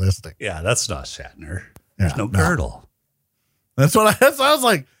not realistic." Yeah, that's not Shatner. There's no girdle. That's what I was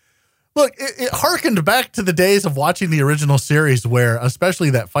like. Look, it harkened back to the days of watching the original series, where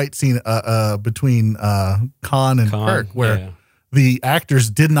especially that fight scene between Khan and Kirk, where the actors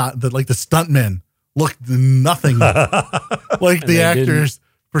did not, the stuntmen looked nothing like the actors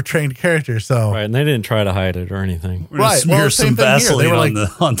portraying characters. So right, and they didn't try to hide it or anything. We're gonna smear some Vaseline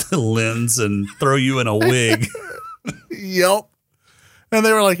on the lens and throw you in a wig. Yep. And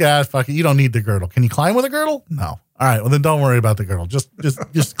they were like, fuck it, you don't need the girdle. Can you climb with a girdle? No. All right, well then don't worry about the girdle.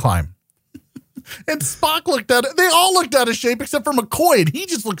 Just climb. And Spock looked at it. They all looked out of shape except for McCoy, and he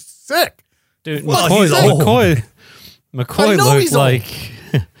just looked sick. Dude, McCoy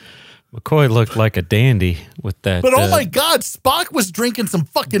looked like a dandy with that. But oh my God, Spock was drinking some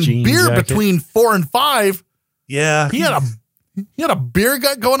fucking beer jacket between 4 and 5. Yeah. He had a beer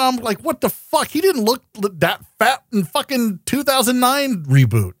gut going on. Like, what the fuck? He didn't look that fat in fucking 2009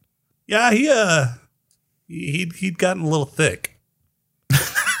 reboot. Yeah, he'd gotten a little thick.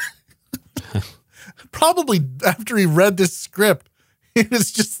 probably after he read this script, he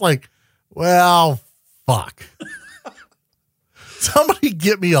was just like, well, fuck. Somebody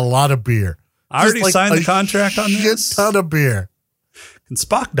get me a lot of beer. I already signed the contract on this. Shit ton of beer. Can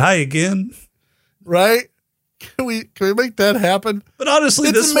Spock die again? Right? Can we make that happen? But honestly,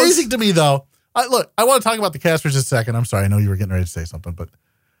 it's amazing to me, though. Look, I want to talk about the cast for just a second. I'm sorry. I know you were getting ready to say something, but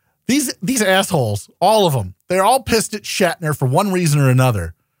these assholes, all of them, they're all pissed at Shatner for one reason or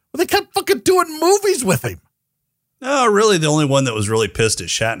another. But they kept fucking doing movies with him. No, really, the only one that was really pissed at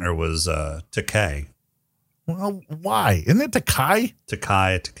Shatner was Takei. Well, why? Isn't it Takei?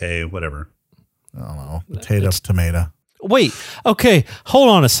 Takei, whatever. I don't know. Potato, tomato. Wait, okay, hold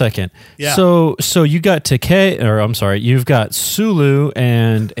on a second. Yeah. So you got Takei, or I'm sorry, you've got Sulu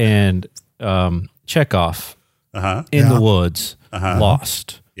and Chekhov in the woods,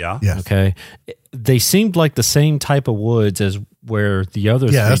 lost. Yeah. Yes. Okay. They seemed like the same type of woods as where the other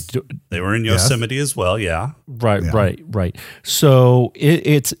three. They were in Yosemite as well. Yeah. Right. So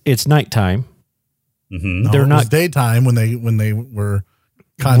it's nighttime. Mm-hmm. No, They're it not was daytime when they were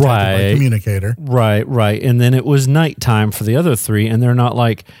contacted by a communicator. Right. And then it was nighttime for the other three, and they're not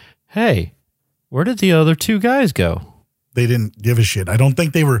like, hey, where did the other two guys go? They didn't give a shit. I don't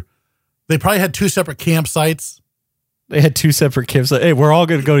think they probably had two separate campsites. They had two separate campsites. Hey, we're all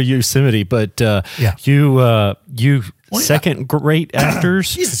going to go to Yosemite, but you second-rate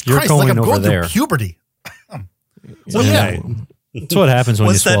actors, Jesus you're Christ, going like I'm over going there. through puberty. Well, yeah. That's what happens when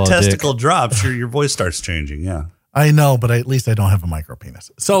Once you swallow that dick. testicle drops, your voice starts changing. Yeah. I know, but at least I don't have a micro penis.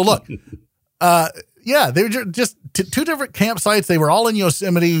 So look, they were just two different campsites. They were all in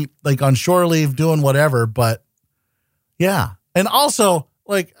Yosemite, like on shore leave, doing whatever. But yeah. And also,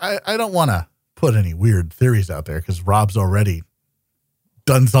 like, I don't want to put any weird theories out there because Rob's already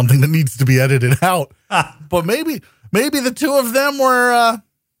done something that needs to be edited out. But maybe the two of them were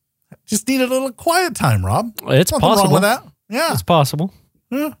just needed a little quiet time, Rob. It's Nothing possible. wrong with that. Yeah. It's possible.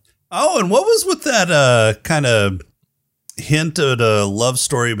 Yeah. Oh, and what was with that kind of hint at a love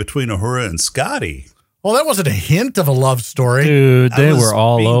story between Uhura and Scotty? Well, that wasn't a hint of a love story. Dude, they I was were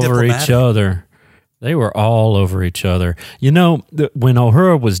all being over diplomatic. each other. They were all over each other. You know, when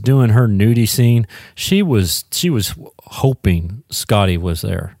Uhura was doing her nudie scene, she was hoping Scotty was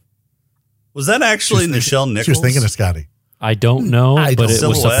there. Was that actually Nichelle Nichols? She was thinking of Scotty. I don't know, I but don't it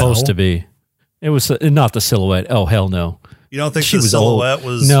was silhouette. supposed to be. It was not the silhouette. Oh, hell no. You don't think She the was silhouette old.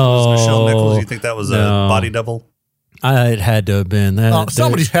 was No. Nichelle Nichols? You think that was No. a body double? It had to have been that. Well,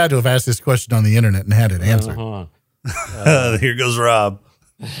 somebody's had to have asked this question on the internet and had it answered. Here goes Rob.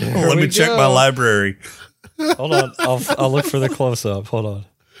 Let me we check go. my library. Hold on. I'll look for the close up. Hold on.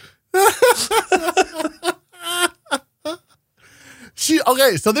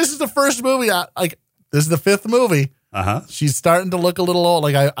 So this is the first movie. This is the fifth movie. Uh-huh. She's starting to look a little old.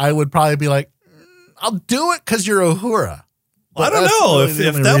 Like I would probably be like, I'll do it because you're Uhura. I don't that's know. really If the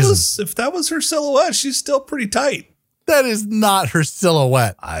only that reason. if that was her silhouette, she's still pretty tight. That is not her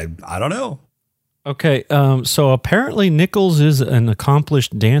silhouette. I don't know. Okay. So apparently Nichols is an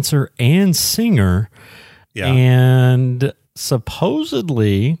accomplished dancer and singer. Yeah. And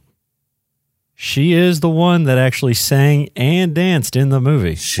supposedly she is the one that actually sang and danced in the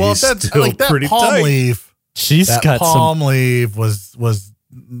movie. She's Well, if that's still like that pretty palm tight. leaf. She's That got palm leaf was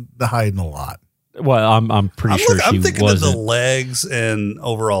hiding a lot. Well, I'm pretty sure she I'm thinking of the wasn't. legs and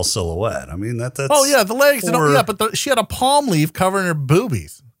overall silhouette. I mean, that's Oh yeah, the legs. for- But she had a palm leaf covering her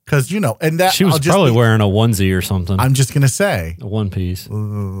boobies because and that She was probably wearing a onesie or something. I'm just gonna say. A one piece.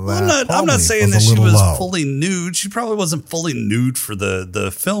 I'm not saying that she was fully nude. She probably wasn't fully nude for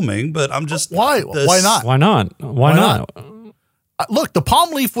the filming, but I'm just Why not? Why not? Why not? Look, the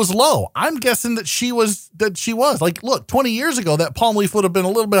palm leaf was low. I'm guessing that she was like, look, 20 years ago, that palm leaf would have been a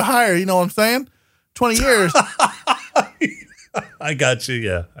little bit higher. You know what I'm saying? 20 years. I got you.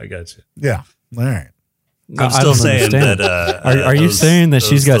 Yeah, I got you. Yeah. All right. I'm I still don't saying understand. that. Are you saying that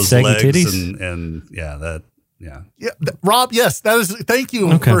she's got saggy legs titties? And yeah, that. Yeah. Yeah, Rob. Yes, that is. Thank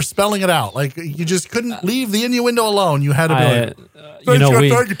you Okay. for spelling it out. Like you just couldn't leave the innuendo alone. You had to be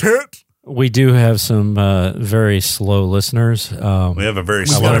like, we do have some very slow listeners. We have a very we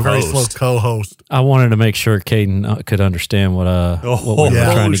slow got a very host. slow co-host. I wanted to make sure Caden could understand what we were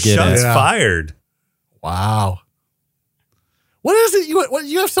trying to get shots at. Yeah. fired. Wow. What is it?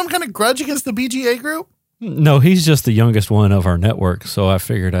 You have some kind of grudge against the BGA group? No, he's just the youngest one of our network, so I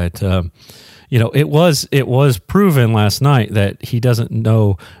figured I'd. It was proven last night that he doesn't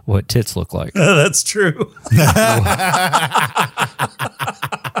know what tits look like. That's true.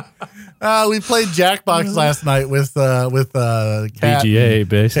 We played Jackbox last night with Kat BGA,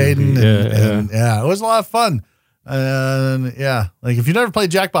 basically. Caden, and it was a lot of fun. And yeah, like if you never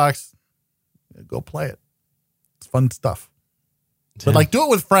played Jackbox, go play it. It's fun stuff. But like, do it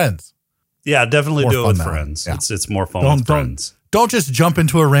with friends. Yeah, definitely More do it fun with that way. friends. Yeah. It's more fun with friends. Don't just jump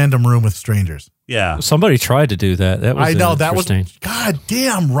into a random room with strangers. Yeah. Somebody tried to do that. That was I know that was. interesting. God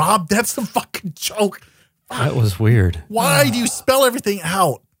damn, Rob, that's the fucking joke. That was weird. Why do you spell everything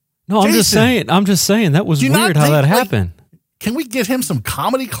out? No, I'm just Jason, saying that was do you not weird how think, that like, happened. Can we get him some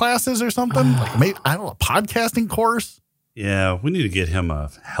comedy classes or something? Like maybe, I don't know, a podcasting course? Yeah, we need to get him a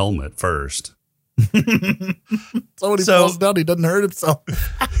helmet first. So when he falls down, he doesn't hurt himself.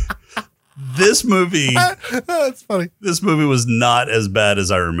 This movie, That's funny. this movie was not as bad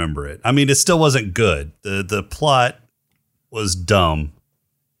as I remember it. I mean, it still wasn't good. The plot was dumb.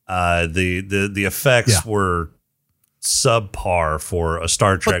 The effects were subpar for a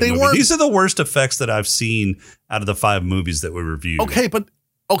Star Trek movie. weren't- These are the worst effects that I've seen out of the 5 movies that we reviewed.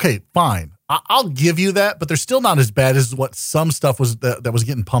 Okay, fine. I'll give you that, but they're still not as bad as what some stuff was that was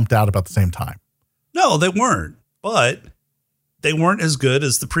getting pumped out about the same time. No, they weren't. But they weren't as good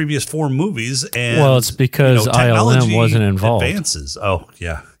as the previous 4 movies. And Well, it's because technology ILM wasn't involved. Advances. Oh,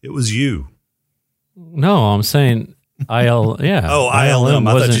 yeah. It was you. No, I'm saying ILM. Yeah. Oh, ILM.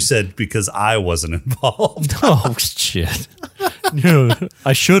 I thought wasn't- you said because I wasn't involved. Oh shit! No,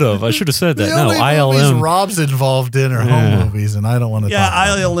 I should have said that. The No, only movies ILM. Rob's involved in are home movies, and I don't want to. Yeah, talk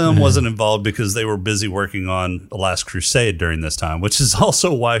about it. ILM wasn't involved because they were busy working on The Last Crusade during this time, which is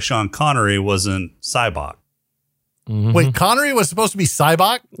also why Sean Connery wasn't Cybok. Mhm. Wait, Connery was supposed to be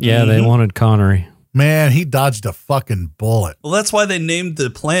Cybok? Yeah, they wanted Connery. Man, he dodged a fucking bullet. Well, that's why they named the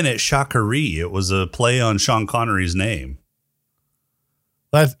planet Shakari. It was a play on Sean Connery's name.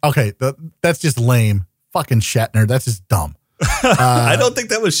 That's okay. That's just lame. Fucking Shatner. That's just dumb. I don't think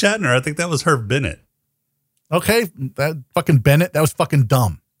that was Shatner. I think that was Herb Bennett. Okay, that fucking Bennett. That was fucking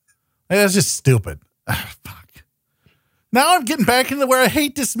dumb. That's just stupid. Fuck. Now I'm getting back into where I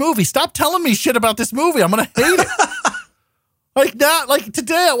hate this movie. Stop telling me shit about this movie. I'm gonna hate it. Like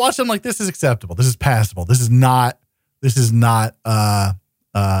today I watched it, I'm like, this is acceptable. This is passable. This is not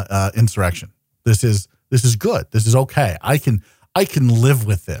insurrection. This is good. This is okay. I can live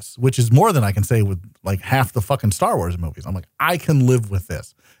with this, which is more than I can say with like half the fucking Star Wars movies. I'm like, I can live with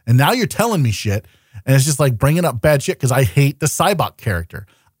this. And now you're telling me shit, and it's just like bringing up bad shit because I hate the Cybok character.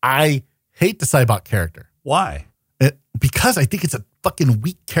 I hate the Cybok character. Why? Because I think it's a fucking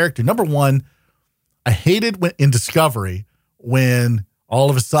weak character. Number one, I hated when in Discovery when all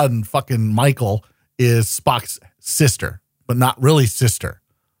of a sudden fucking Michael is Spock's sister, but not really sister.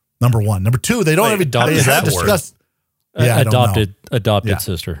 Number one. Number two, they don't Wait, even adopted they that have word? discussed. Yeah, I don't know. adopted Yeah.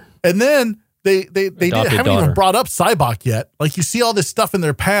 sister. And then they haven't daughter. even brought up Cybok yet. Like you see all this stuff in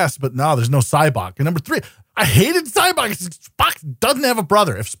their past, but no, there's no Cybok. And number three, I hated Cybok. Spock doesn't have a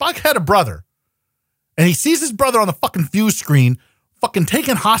brother. If Spock had a brother and he sees his brother on the fucking view screen, fucking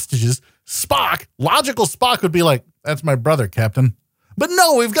taking hostages, logical Spock would be like, that's my brother, Captain. But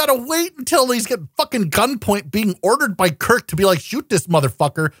no, we've got to wait until he's got fucking gunpoint being ordered by Kirk to be like, shoot this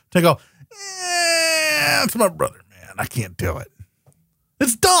motherfucker, to go, that's my brother, man. I can't do it.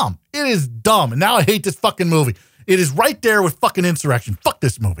 It's dumb. It is dumb. And now I hate this fucking movie. It is right there with fucking Insurrection. Fuck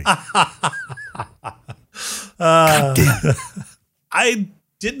this movie. God damn. I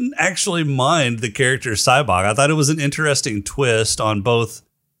didn't actually mind the character Cybok. I thought it was an interesting twist on both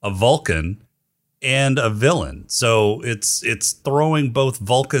a Vulcan and a villain. So it's throwing both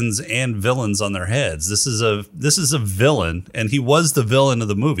Vulcans and villains on their heads. This is a villain, and he was the villain of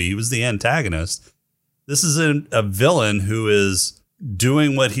the movie. He was the antagonist. This is a villain who is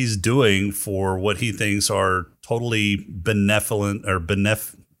doing what he's doing for what he thinks are totally benevolent or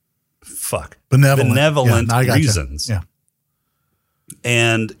benevolent Yeah, I gotcha. reasons. Yeah.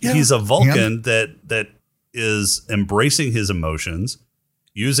 And Yeah. he's a Vulcan that is embracing his emotions,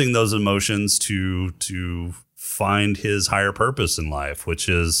 using those emotions to find his higher purpose in life, which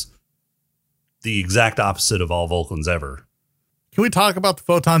is the exact opposite of all Vulcans ever. Can we talk about the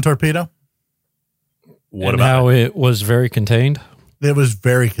photon torpedo? What and about how it? it was very contained? It was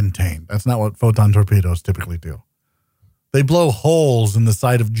very contained. That's not what photon torpedoes typically do. They blow holes in the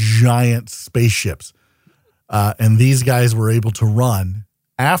side of giant spaceships. And these guys were able to run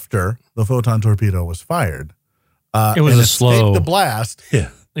after the photon torpedo was fired. It was and a escape slow the blast Yeah.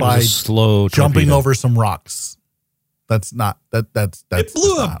 It by was a slow jumping torpedo. over some rocks. That's It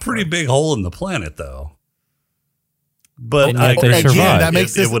blew a pretty big hole in the planet, though. But And yet they survived. That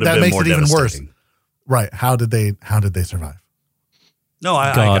makes it would have been more it even worse. devastating. Right. How did they survive? No,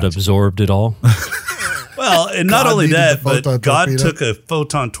 I God got you. absorbed it all. Well, and not God only needed that, the photon but God torpedo. took a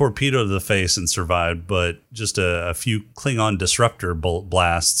photon torpedo to the face and survived, but just a few Klingon disruptor bolt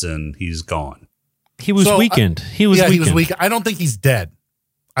blasts and he's gone. He was So, weakened. He was yeah, weakened. he was weak. I don't think he's dead.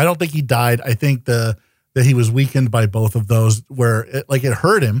 I don't think he died. I think that he was weakened by both of those, where it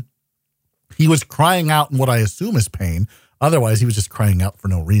hurt him. He was crying out in what I assume is pain. Otherwise, he was just crying out for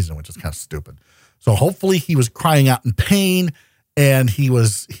no reason, which is kind of stupid. So hopefully he was crying out in pain, and he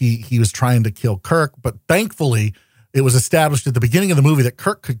was trying to kill Kirk. But thankfully, it was established at the beginning of the movie that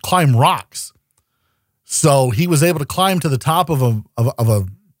Kirk could climb rocks. So he was able to climb to the top of a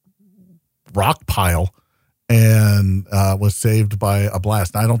rock pile and was saved by a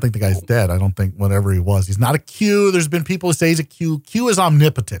blast. Now, I don't think the guy's dead. I don't think whatever he was. He's not a Q. There's been people who say he's a Q. Q is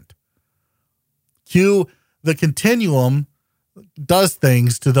omnipotent. Q, the continuum, does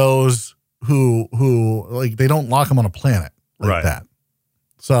things to those who like, they don't lock him on a planet like that.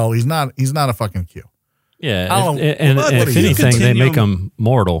 So he's not a fucking Q. Yeah, and if anything, they make him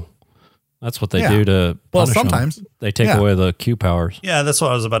mortal. That's what they do to punish sometimes them. They take away the Q powers. Yeah, that's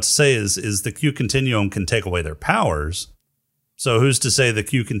what I was about to say is the Q continuum can take away their powers. So who's to say the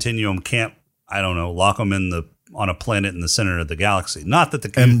Q continuum can't, I don't know, lock them on a planet in the center of the galaxy? Not that the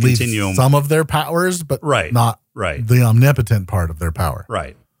Q and continuum some of their powers, but not the omnipotent part of their power.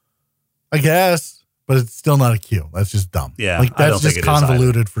 Right. I guess, but it's still not a Q. That's just dumb. Yeah, like I don't that's just think it is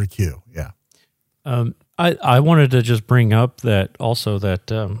convoluted for Q. Yeah. I wanted to just bring up that also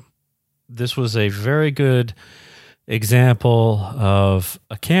that this was a very good example of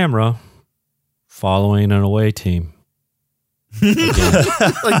a camera following an away team.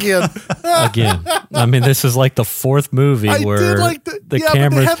 Again. I mean, this is like the fourth movie where the camera.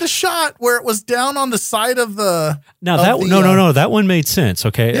 But they had the shot where it was down on the side of the. Now that one made sense.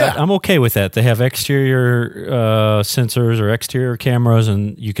 Okay, Yeah. I'm okay with that. They have exterior sensors or exterior cameras,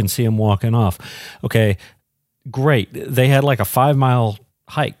 and you can see them walking off. Okay, great. They had like a 5-mile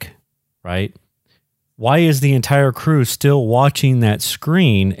hike, right? Why is the entire crew still watching that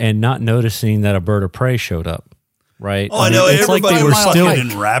screen and not noticing that a bird of prey showed up? Right. Oh, I know. It's Everybody like they were was still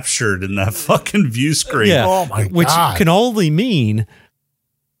fucking enraptured in that fucking view screen. Yeah. Oh my God. Which can only mean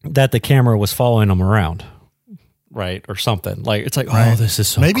that the camera was following them around. Right. Or something. Like, it's like, oh, this is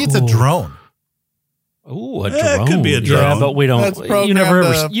so Maybe cool. it's a drone. Oh, a Yeah, it drone. could be a drone. Yeah, but we don't. That's You never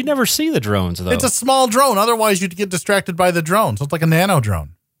programmed, you never see the drones though. It's a small drone. Otherwise, you'd get distracted by the drone. So it's like a nano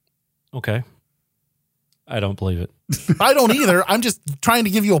drone. Okay. I don't believe it. I don't either. I'm just trying to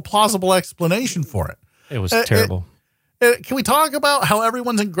give you a plausible explanation for it. It was terrible. Can we talk about how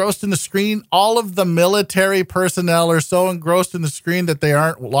everyone's engrossed in the screen? All of the military personnel are so engrossed in the screen that they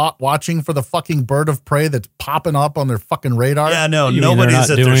aren't watching for the fucking bird of prey that's popping up on their fucking radar. Yeah, no, You mean nobody's they're at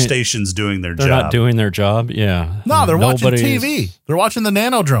not their doing- stations doing their They're job. not doing their job. Yeah. No, they're watching Nobody is- TV. They're watching the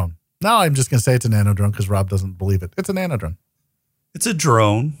nano drone. Now I'm just going to say it's a nano drone because Rob doesn't believe it. It's a nano drone. It's a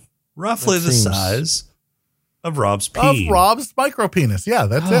drone, roughly That the seems- size of Rob's peen. Of Rob's micro penis. Yeah,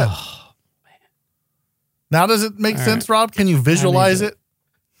 that's it. Now, does it make sense, Rob? Can you visualize it?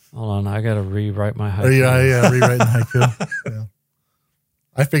 Hold on, I got to rewrite my haiku. Yeah, rewriting haiku. Yeah.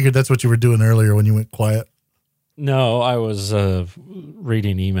 I figured that's what you were doing earlier when you went quiet. No, I was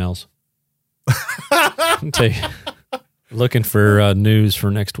reading emails. Looking for news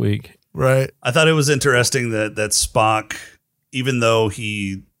for next week. Right. I thought it was interesting that Spock, even though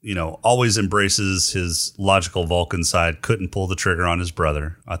he, always embraces his logical Vulcan side, couldn't pull the trigger on his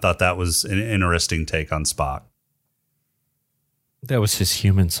brother. I thought that was an interesting take on Spock. That was his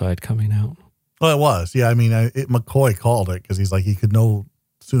human side coming out. Well, it was. Yeah, I mean, McCoy called it because he's like, he could no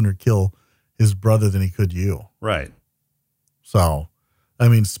sooner kill his brother than he could you. Right. So, I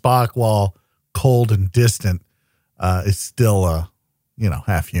mean, Spock, while cold and distant, is still,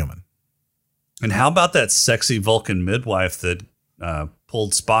 half human. And how about that sexy Vulcan midwife that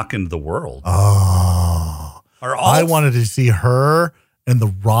pulled Spock into the world? Oh, I wanted to see her and the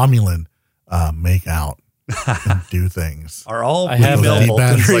Romulan make out and do things. Are all I have female that.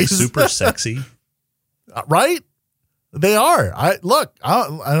 Vulcans like Batteries. super sexy? Right? They are.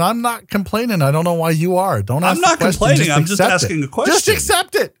 And I'm not complaining. I don't know why you are. Don't ask I'm not the question, complaining. I'm just accept asking it. a question. Just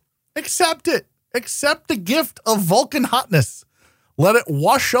accept it. Accept it. Accept the gift of Vulcan hotness. Let it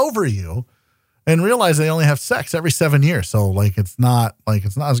wash over you and realize they only have sex every 7 years. So it's not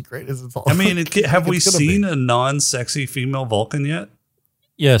as great as it's all. I mean, have we it's gonna seen be. a non-sexy female Vulcan yet?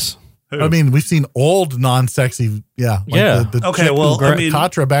 Yes. Who? I mean, we've seen old non-sexy. Yeah. Yeah. The Okay, chick well, who I mean-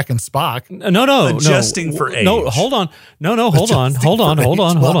 Katra back in Spock. No. Adjusting for age. No, hold on. No, hold on. Adjusting Hold on. for Hold age.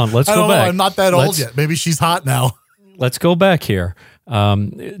 on. Hold on. Let's I go don't know. back. I'm not that old Let's- yet. Maybe she's hot now. Let's go back here.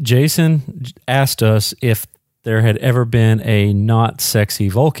 Jason asked us if there had ever been a not sexy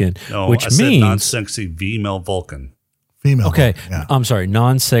Vulcan, No, which I said means non-sexy female Vulcan. Female. okay. Vulcan, yeah. I'm sorry,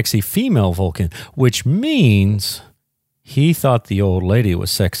 non-sexy female Vulcan, which means he thought the old lady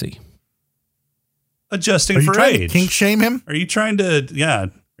was sexy. Adjusting Are you for trying age. to kink shame him? Are you trying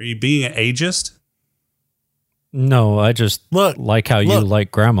to, Are you being ageist? No, I just like how you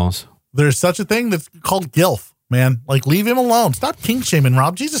like grandmas. There's such a thing that's called GILF, man. Like, leave him alone. Stop kink shaming,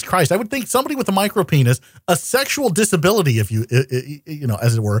 Rob. Jesus Christ. I would think somebody with a micro penis, a sexual disability, if you know,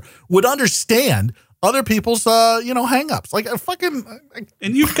 as it were, would understand other people's, hang-ups. Like, a fucking...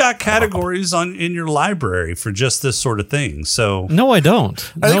 And you've got categories in your library for just this sort of thing, so... No, I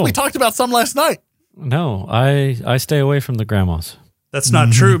don't. I think we talked about some last night. No, I stay away from the grandmas. That's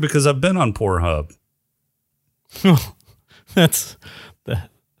not true, because I've been on Pornhub. That's...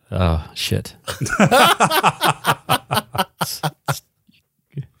 Oh, shit.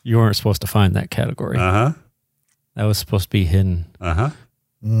 You weren't supposed to find that category. Uh-huh. That was supposed to be hidden. Uh-huh.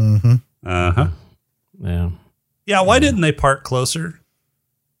 Mm-hmm. Uh-huh. Yeah. Yeah, why didn't they park closer?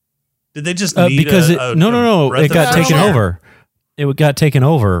 Did they just need because a it got taken over. It got taken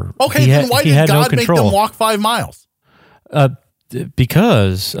over. Okay, then why did God make them walk 5 miles?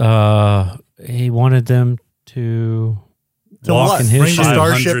 Because he wanted them to walk in his bring the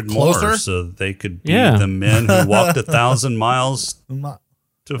starship 500 more closer, so they could be the men who walked 1,000 miles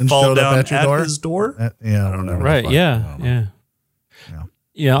to and fall showed up down at your at door? his door. Yeah, I don't know. Right. I don't know.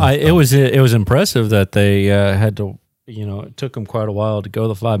 Yeah. It was impressive that they had to. It took them quite a while to go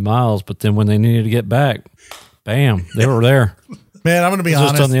the 5 miles, but then when they needed to get back, bam, they were there. Man, I'm going to be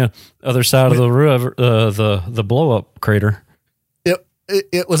honest. Just on the other side of the river, the blow up crater.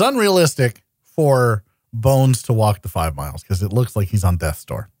 It was unrealistic for Bones to walk the 5 miles because it looks like he's on death's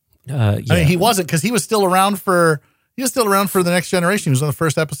door. Yeah. I mean, he wasn't, because he was still around for the Next Generation. He was on the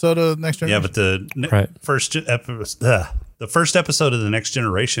first episode of Next Generation. Yeah, but the first episode of the Next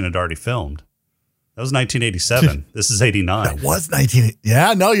Generation had already filmed. That was 1987. This is 89. That was 19.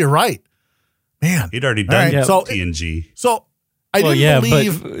 Yeah, no, you're right. Man, he'd already done TNG. So I didn't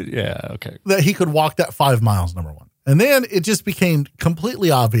believe okay, that he could walk that 5 miles, number one. And then it just became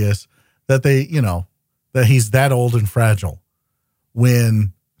completely obvious that that he's that old and fragile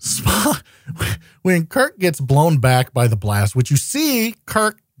when Kirk gets blown back by the blast, which you see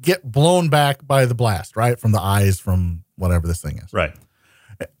Kirk get blown back by the blast, right? From the eyes, from whatever this thing is. Right.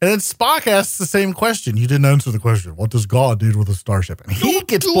 And then Spock asks the same question. You didn't answer the question. What does God do with a starship? And he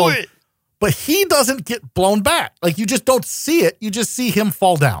gets blown, but he doesn't get blown back. Like, you just don't see it. You just see him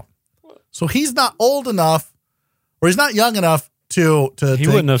fall down. So he's not old enough, or he's not young enough to take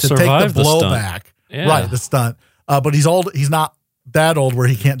the blowback. Yeah. Right, the stunt. But he's old. He's not that old where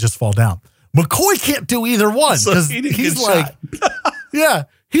he can't just fall down. McCoy can't do either one, because he's like,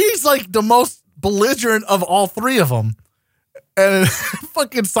 he's like the most belligerent of all three of them. And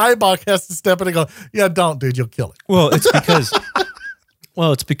fucking Cybok has to step in and go, yeah, don't, dude, you'll kill it. Well, it's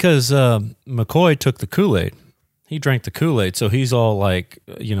because McCoy took the Kool-Aid. He drank the Kool-Aid, so he's all like,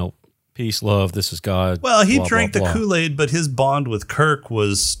 peace, love, this is God. Well, he blah, drank blah, the blah. Kool-Aid, but his bond with Kirk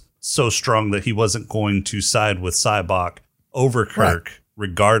was so strong that he wasn't going to side with Cybok over Kirk,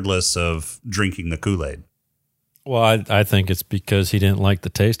 regardless of drinking the Kool-Aid. Well, I think it's because he didn't like the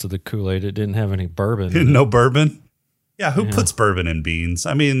taste of the Kool-Aid. It didn't have any bourbon. No bourbon? Yeah, who puts bourbon in beans?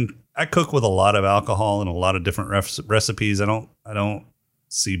 I mean, I cook with a lot of alcohol and a lot of different recipes. I don't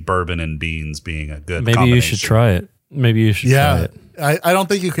see bourbon and beans being a good Maybe combination. you should try it. Try it. I don't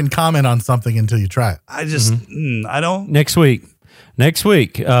think you can comment on something until you try it. I just, I don't. Next week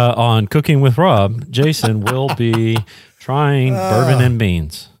on Cooking with Rob, Jason will be trying bourbon and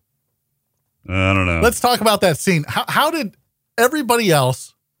beans. I don't know. Let's talk about that scene. How did everybody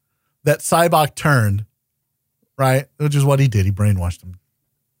else that Cybok turned, right, which is what he did, he brainwashed him,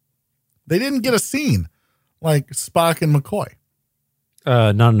 they didn't get a scene like Spock and McCoy?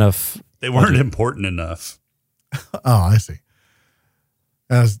 Not enough. They weren't important enough. Oh, I see.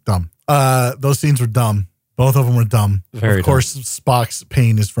 That's dumb. Those scenes were dumb. Both of them were dumb. Of course, Spock's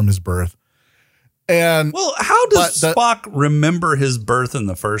pain is from his birth. And well, how does Spock remember his birth in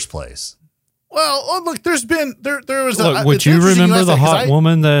the first place? Well, look, there was. Would you remember the hot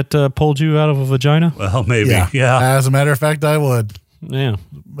woman that pulled you out of a vagina? Well, maybe. Yeah. As a matter of fact, I would. Yeah.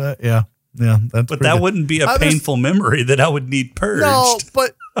 But yeah. But that wouldn't be a painful memory that I would need purged. No,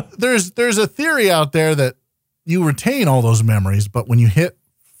 but there's a theory out there that you retain all those memories, but when you hit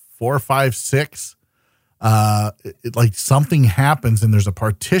 4, 5, 6, like something happens and there's a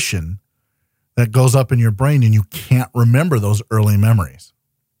partition that goes up in your brain and you can't remember those early memories.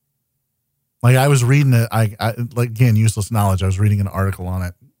 Like I was reading it, I like, again, useless knowledge. I was reading an article on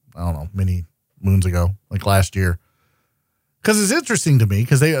it, I don't know, many moons ago, like last year. Because it's interesting to me,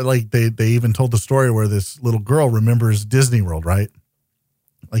 because they even told the story where this little girl remembers Disney World, right?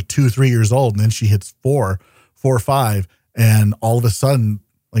 Like 2, 3 years old, and then she hits 4 or 5, and all of a sudden,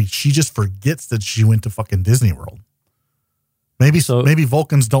 like she just forgets that she went to fucking Disney World. Maybe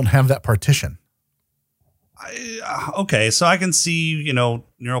Vulcans don't have that partition. Okay, so I can see,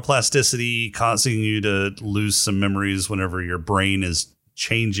 neuroplasticity causing you to lose some memories whenever your brain is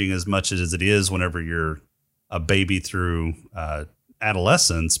changing as much as it is whenever you're a baby through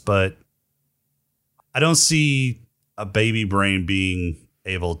adolescence, but I don't see a baby brain being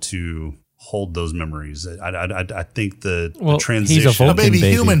able to hold those memories. I think the transition. He's a baby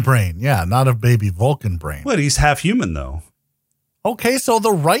human brain, yeah, not a baby Vulcan brain. What? He's half human though. Okay, so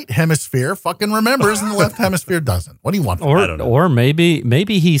the right hemisphere fucking remembers and the left hemisphere doesn't. What do you want? I don't know. Or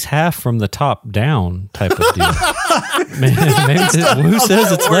maybe he's half from the top down type of deal. Who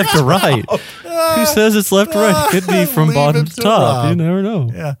says it's left to right? Who says it's left to right? It could be from bottom to top. You never know.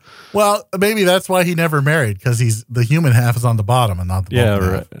 Yeah. Well, maybe that's why he never married, because the human half is on the bottom and not the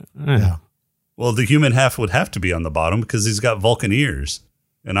Vulcan half. Right. Yeah. Well, the human half would have to be on the bottom because he's got Vulcan ears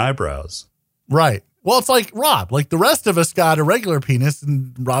and eyebrows. Right. Well, it's like Rob. Like the rest of us got a regular penis,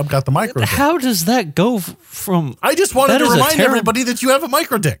 and Rob got the micro dick. How does that go from? I just wanted to remind everybody that you have a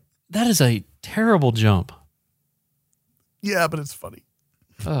micro dick. That is a terrible jump. Yeah, but it's funny.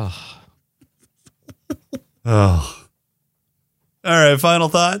 Oh. Oh. All right, final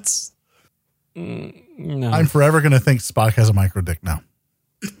thoughts? No. I'm forever going to think Spock has a micro dick now.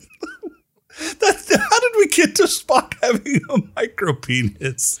 How did we get to Spock having a micro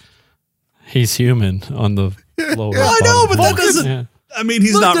penis? He's human on the lower. Yeah, I know, but that bottom. doesn't. Yeah. I mean,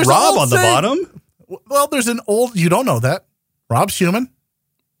 he's Look, not there's Rob an on the old saying. bottom. Well, there's an old. You don't know that. Rob's human.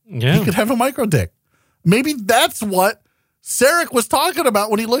 Yeah. He could have a micro dick. Maybe that's what Sarek was talking about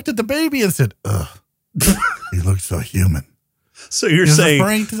when he looked at the baby and said, "Ugh, he looks so human." So you're He's saying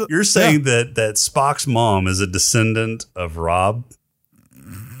referring to- that Spock's mom is a descendant of Rob?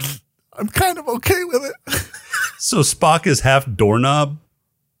 I'm kind of okay with it. So Spock is half doorknob?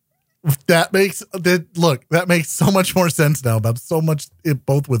 That makes so much more sense now. About so much,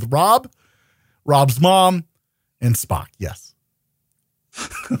 both with Rob's mom, and Spock. Yes.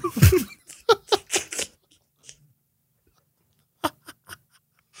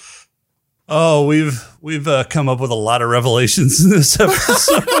 Oh, we've come up with a lot of revelations in this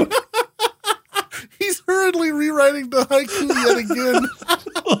episode. He's hurriedly rewriting the haiku yet again.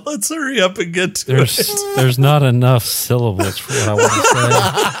 Well, let's hurry up and get to it. There's not enough syllables for what I want to say.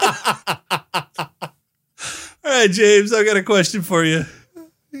 All right, James, I got a question for you.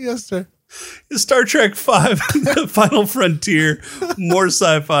 Yes, sir. Is Star Trek V, The Final Frontier, more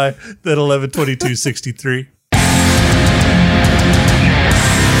sci-fi than 11/22/63?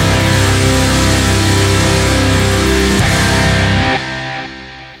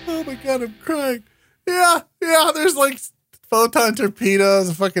 Oh my God, I'm crying. Yeah, there's like photon torpedoes,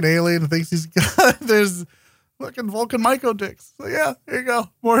 a fucking alien thinks he's got, there's fucking Vulcan micro dicks. So yeah, there you go.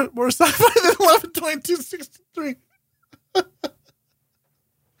 More sci-fi than 11/22/63.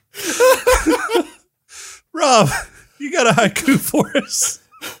 Rob, you got a haiku for us?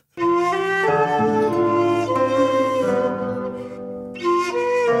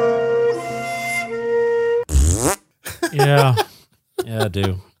 Yeah, I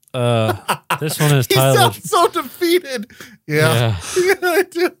do. This one is He titled. sounds so defeated. Yeah, I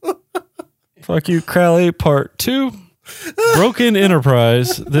do. Fuck you, Crowley, Part 2. Broken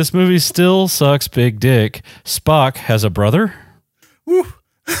Enterprise. This movie still sucks big dick. Spock has a brother.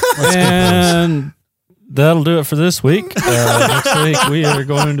 And that'll do it for this week. Next week we are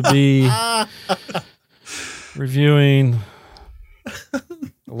going to be reviewing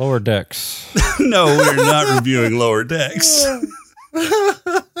Lower Decks. No, we're not reviewing Lower Decks.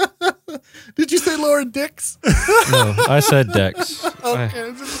 Did you say Lower Dicks? No, I said Decks.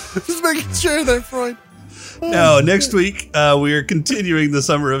 Okay, just making sure there, Freud. No, next week we are continuing the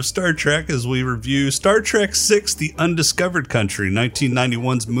summer of Star Trek as we review Star Trek VI, The Undiscovered Country,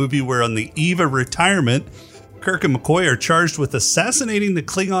 1991's movie where on the eve of retirement, Kirk and McCoy are charged with assassinating the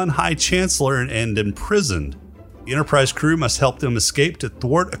Klingon High Chancellor and imprisoned. The Enterprise crew must help them escape to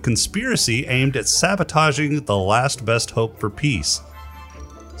thwart a conspiracy aimed at sabotaging the last best hope for peace.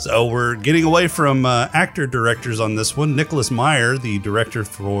 So we're getting away from actor-directors on this one. Nicholas Meyer, the director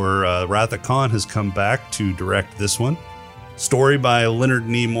for Wrath of Khan, has come back to direct this one. Story by Leonard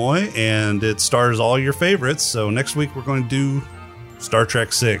Nimoy, and it stars all your favorites. So next week we're going to do Star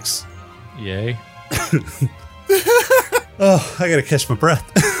Trek VI. Yay. Oh, I gotta catch my breath.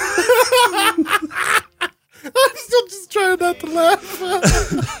 I'm still just trying not to laugh.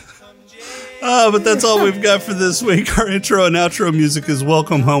 But that's all we've got for this week. Our intro and outro music is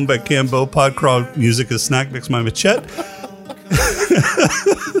Welcome Home by Cambo. Podcrawl music is Snack Mix by Machette.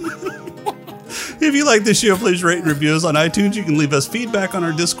 If you like this show, please rate and review us on iTunes. You can leave us feedback on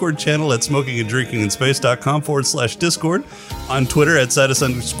our Discord channel at smokinganddrinkinginspace.com/Discord, on Twitter at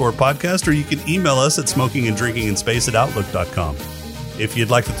 @Sidus_podcast, or you can email us at smokinganddrinkinginspace@outlook.com. If you'd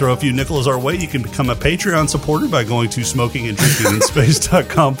like to throw a few nickels our way, you can become a Patreon supporter by going to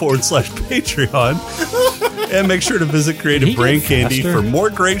smokinganddrinkinginspace.com/Patreon. And make sure to visit Creative Brain Candy for more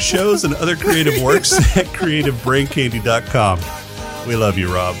great shows and other creative works at creativebraincandy.com. We love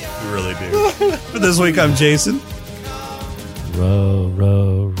you, Rob. We really do. For this week, I'm Jason. Row,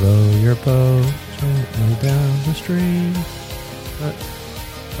 row, row your boat gently down the stream.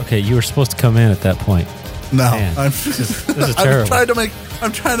 Okay, you were supposed to come in at that point. No, Man, this is terrible.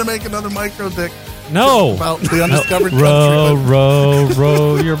 I'm trying to make another micro dick. No, About the undiscovered country. row, row,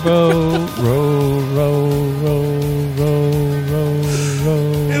 row your boat. Row, row, row, row, row,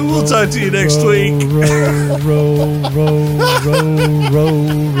 row. And we'll talk to you next week. Row, row, row, row, row,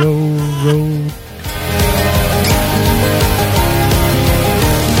 row, row.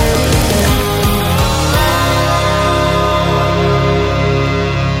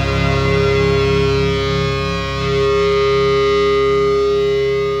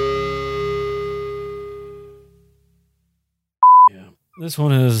 This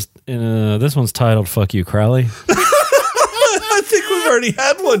one is this one's titled "Fuck You, Crowley." I think we've already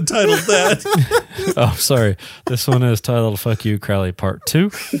had one titled that. Oh, sorry. This one is titled "Fuck You, Crowley" Part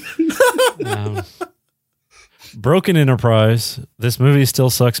 2. Broken Enterprise. This movie still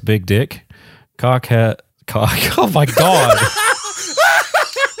sucks big dick. Cock. Oh my god.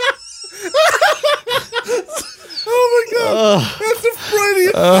 Oh my god. That's a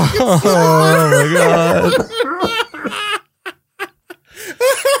Freudian. Oh my god.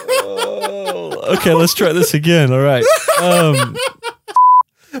 Okay, let's try this again. All right.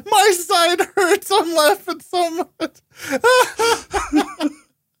 My side hurts. I'm laughing so much.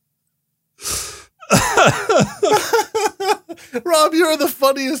 Rob, you're the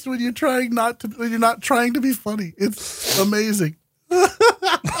funniest when you're not trying to be funny. It's amazing.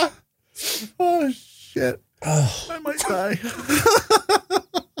 Oh shit. I might die.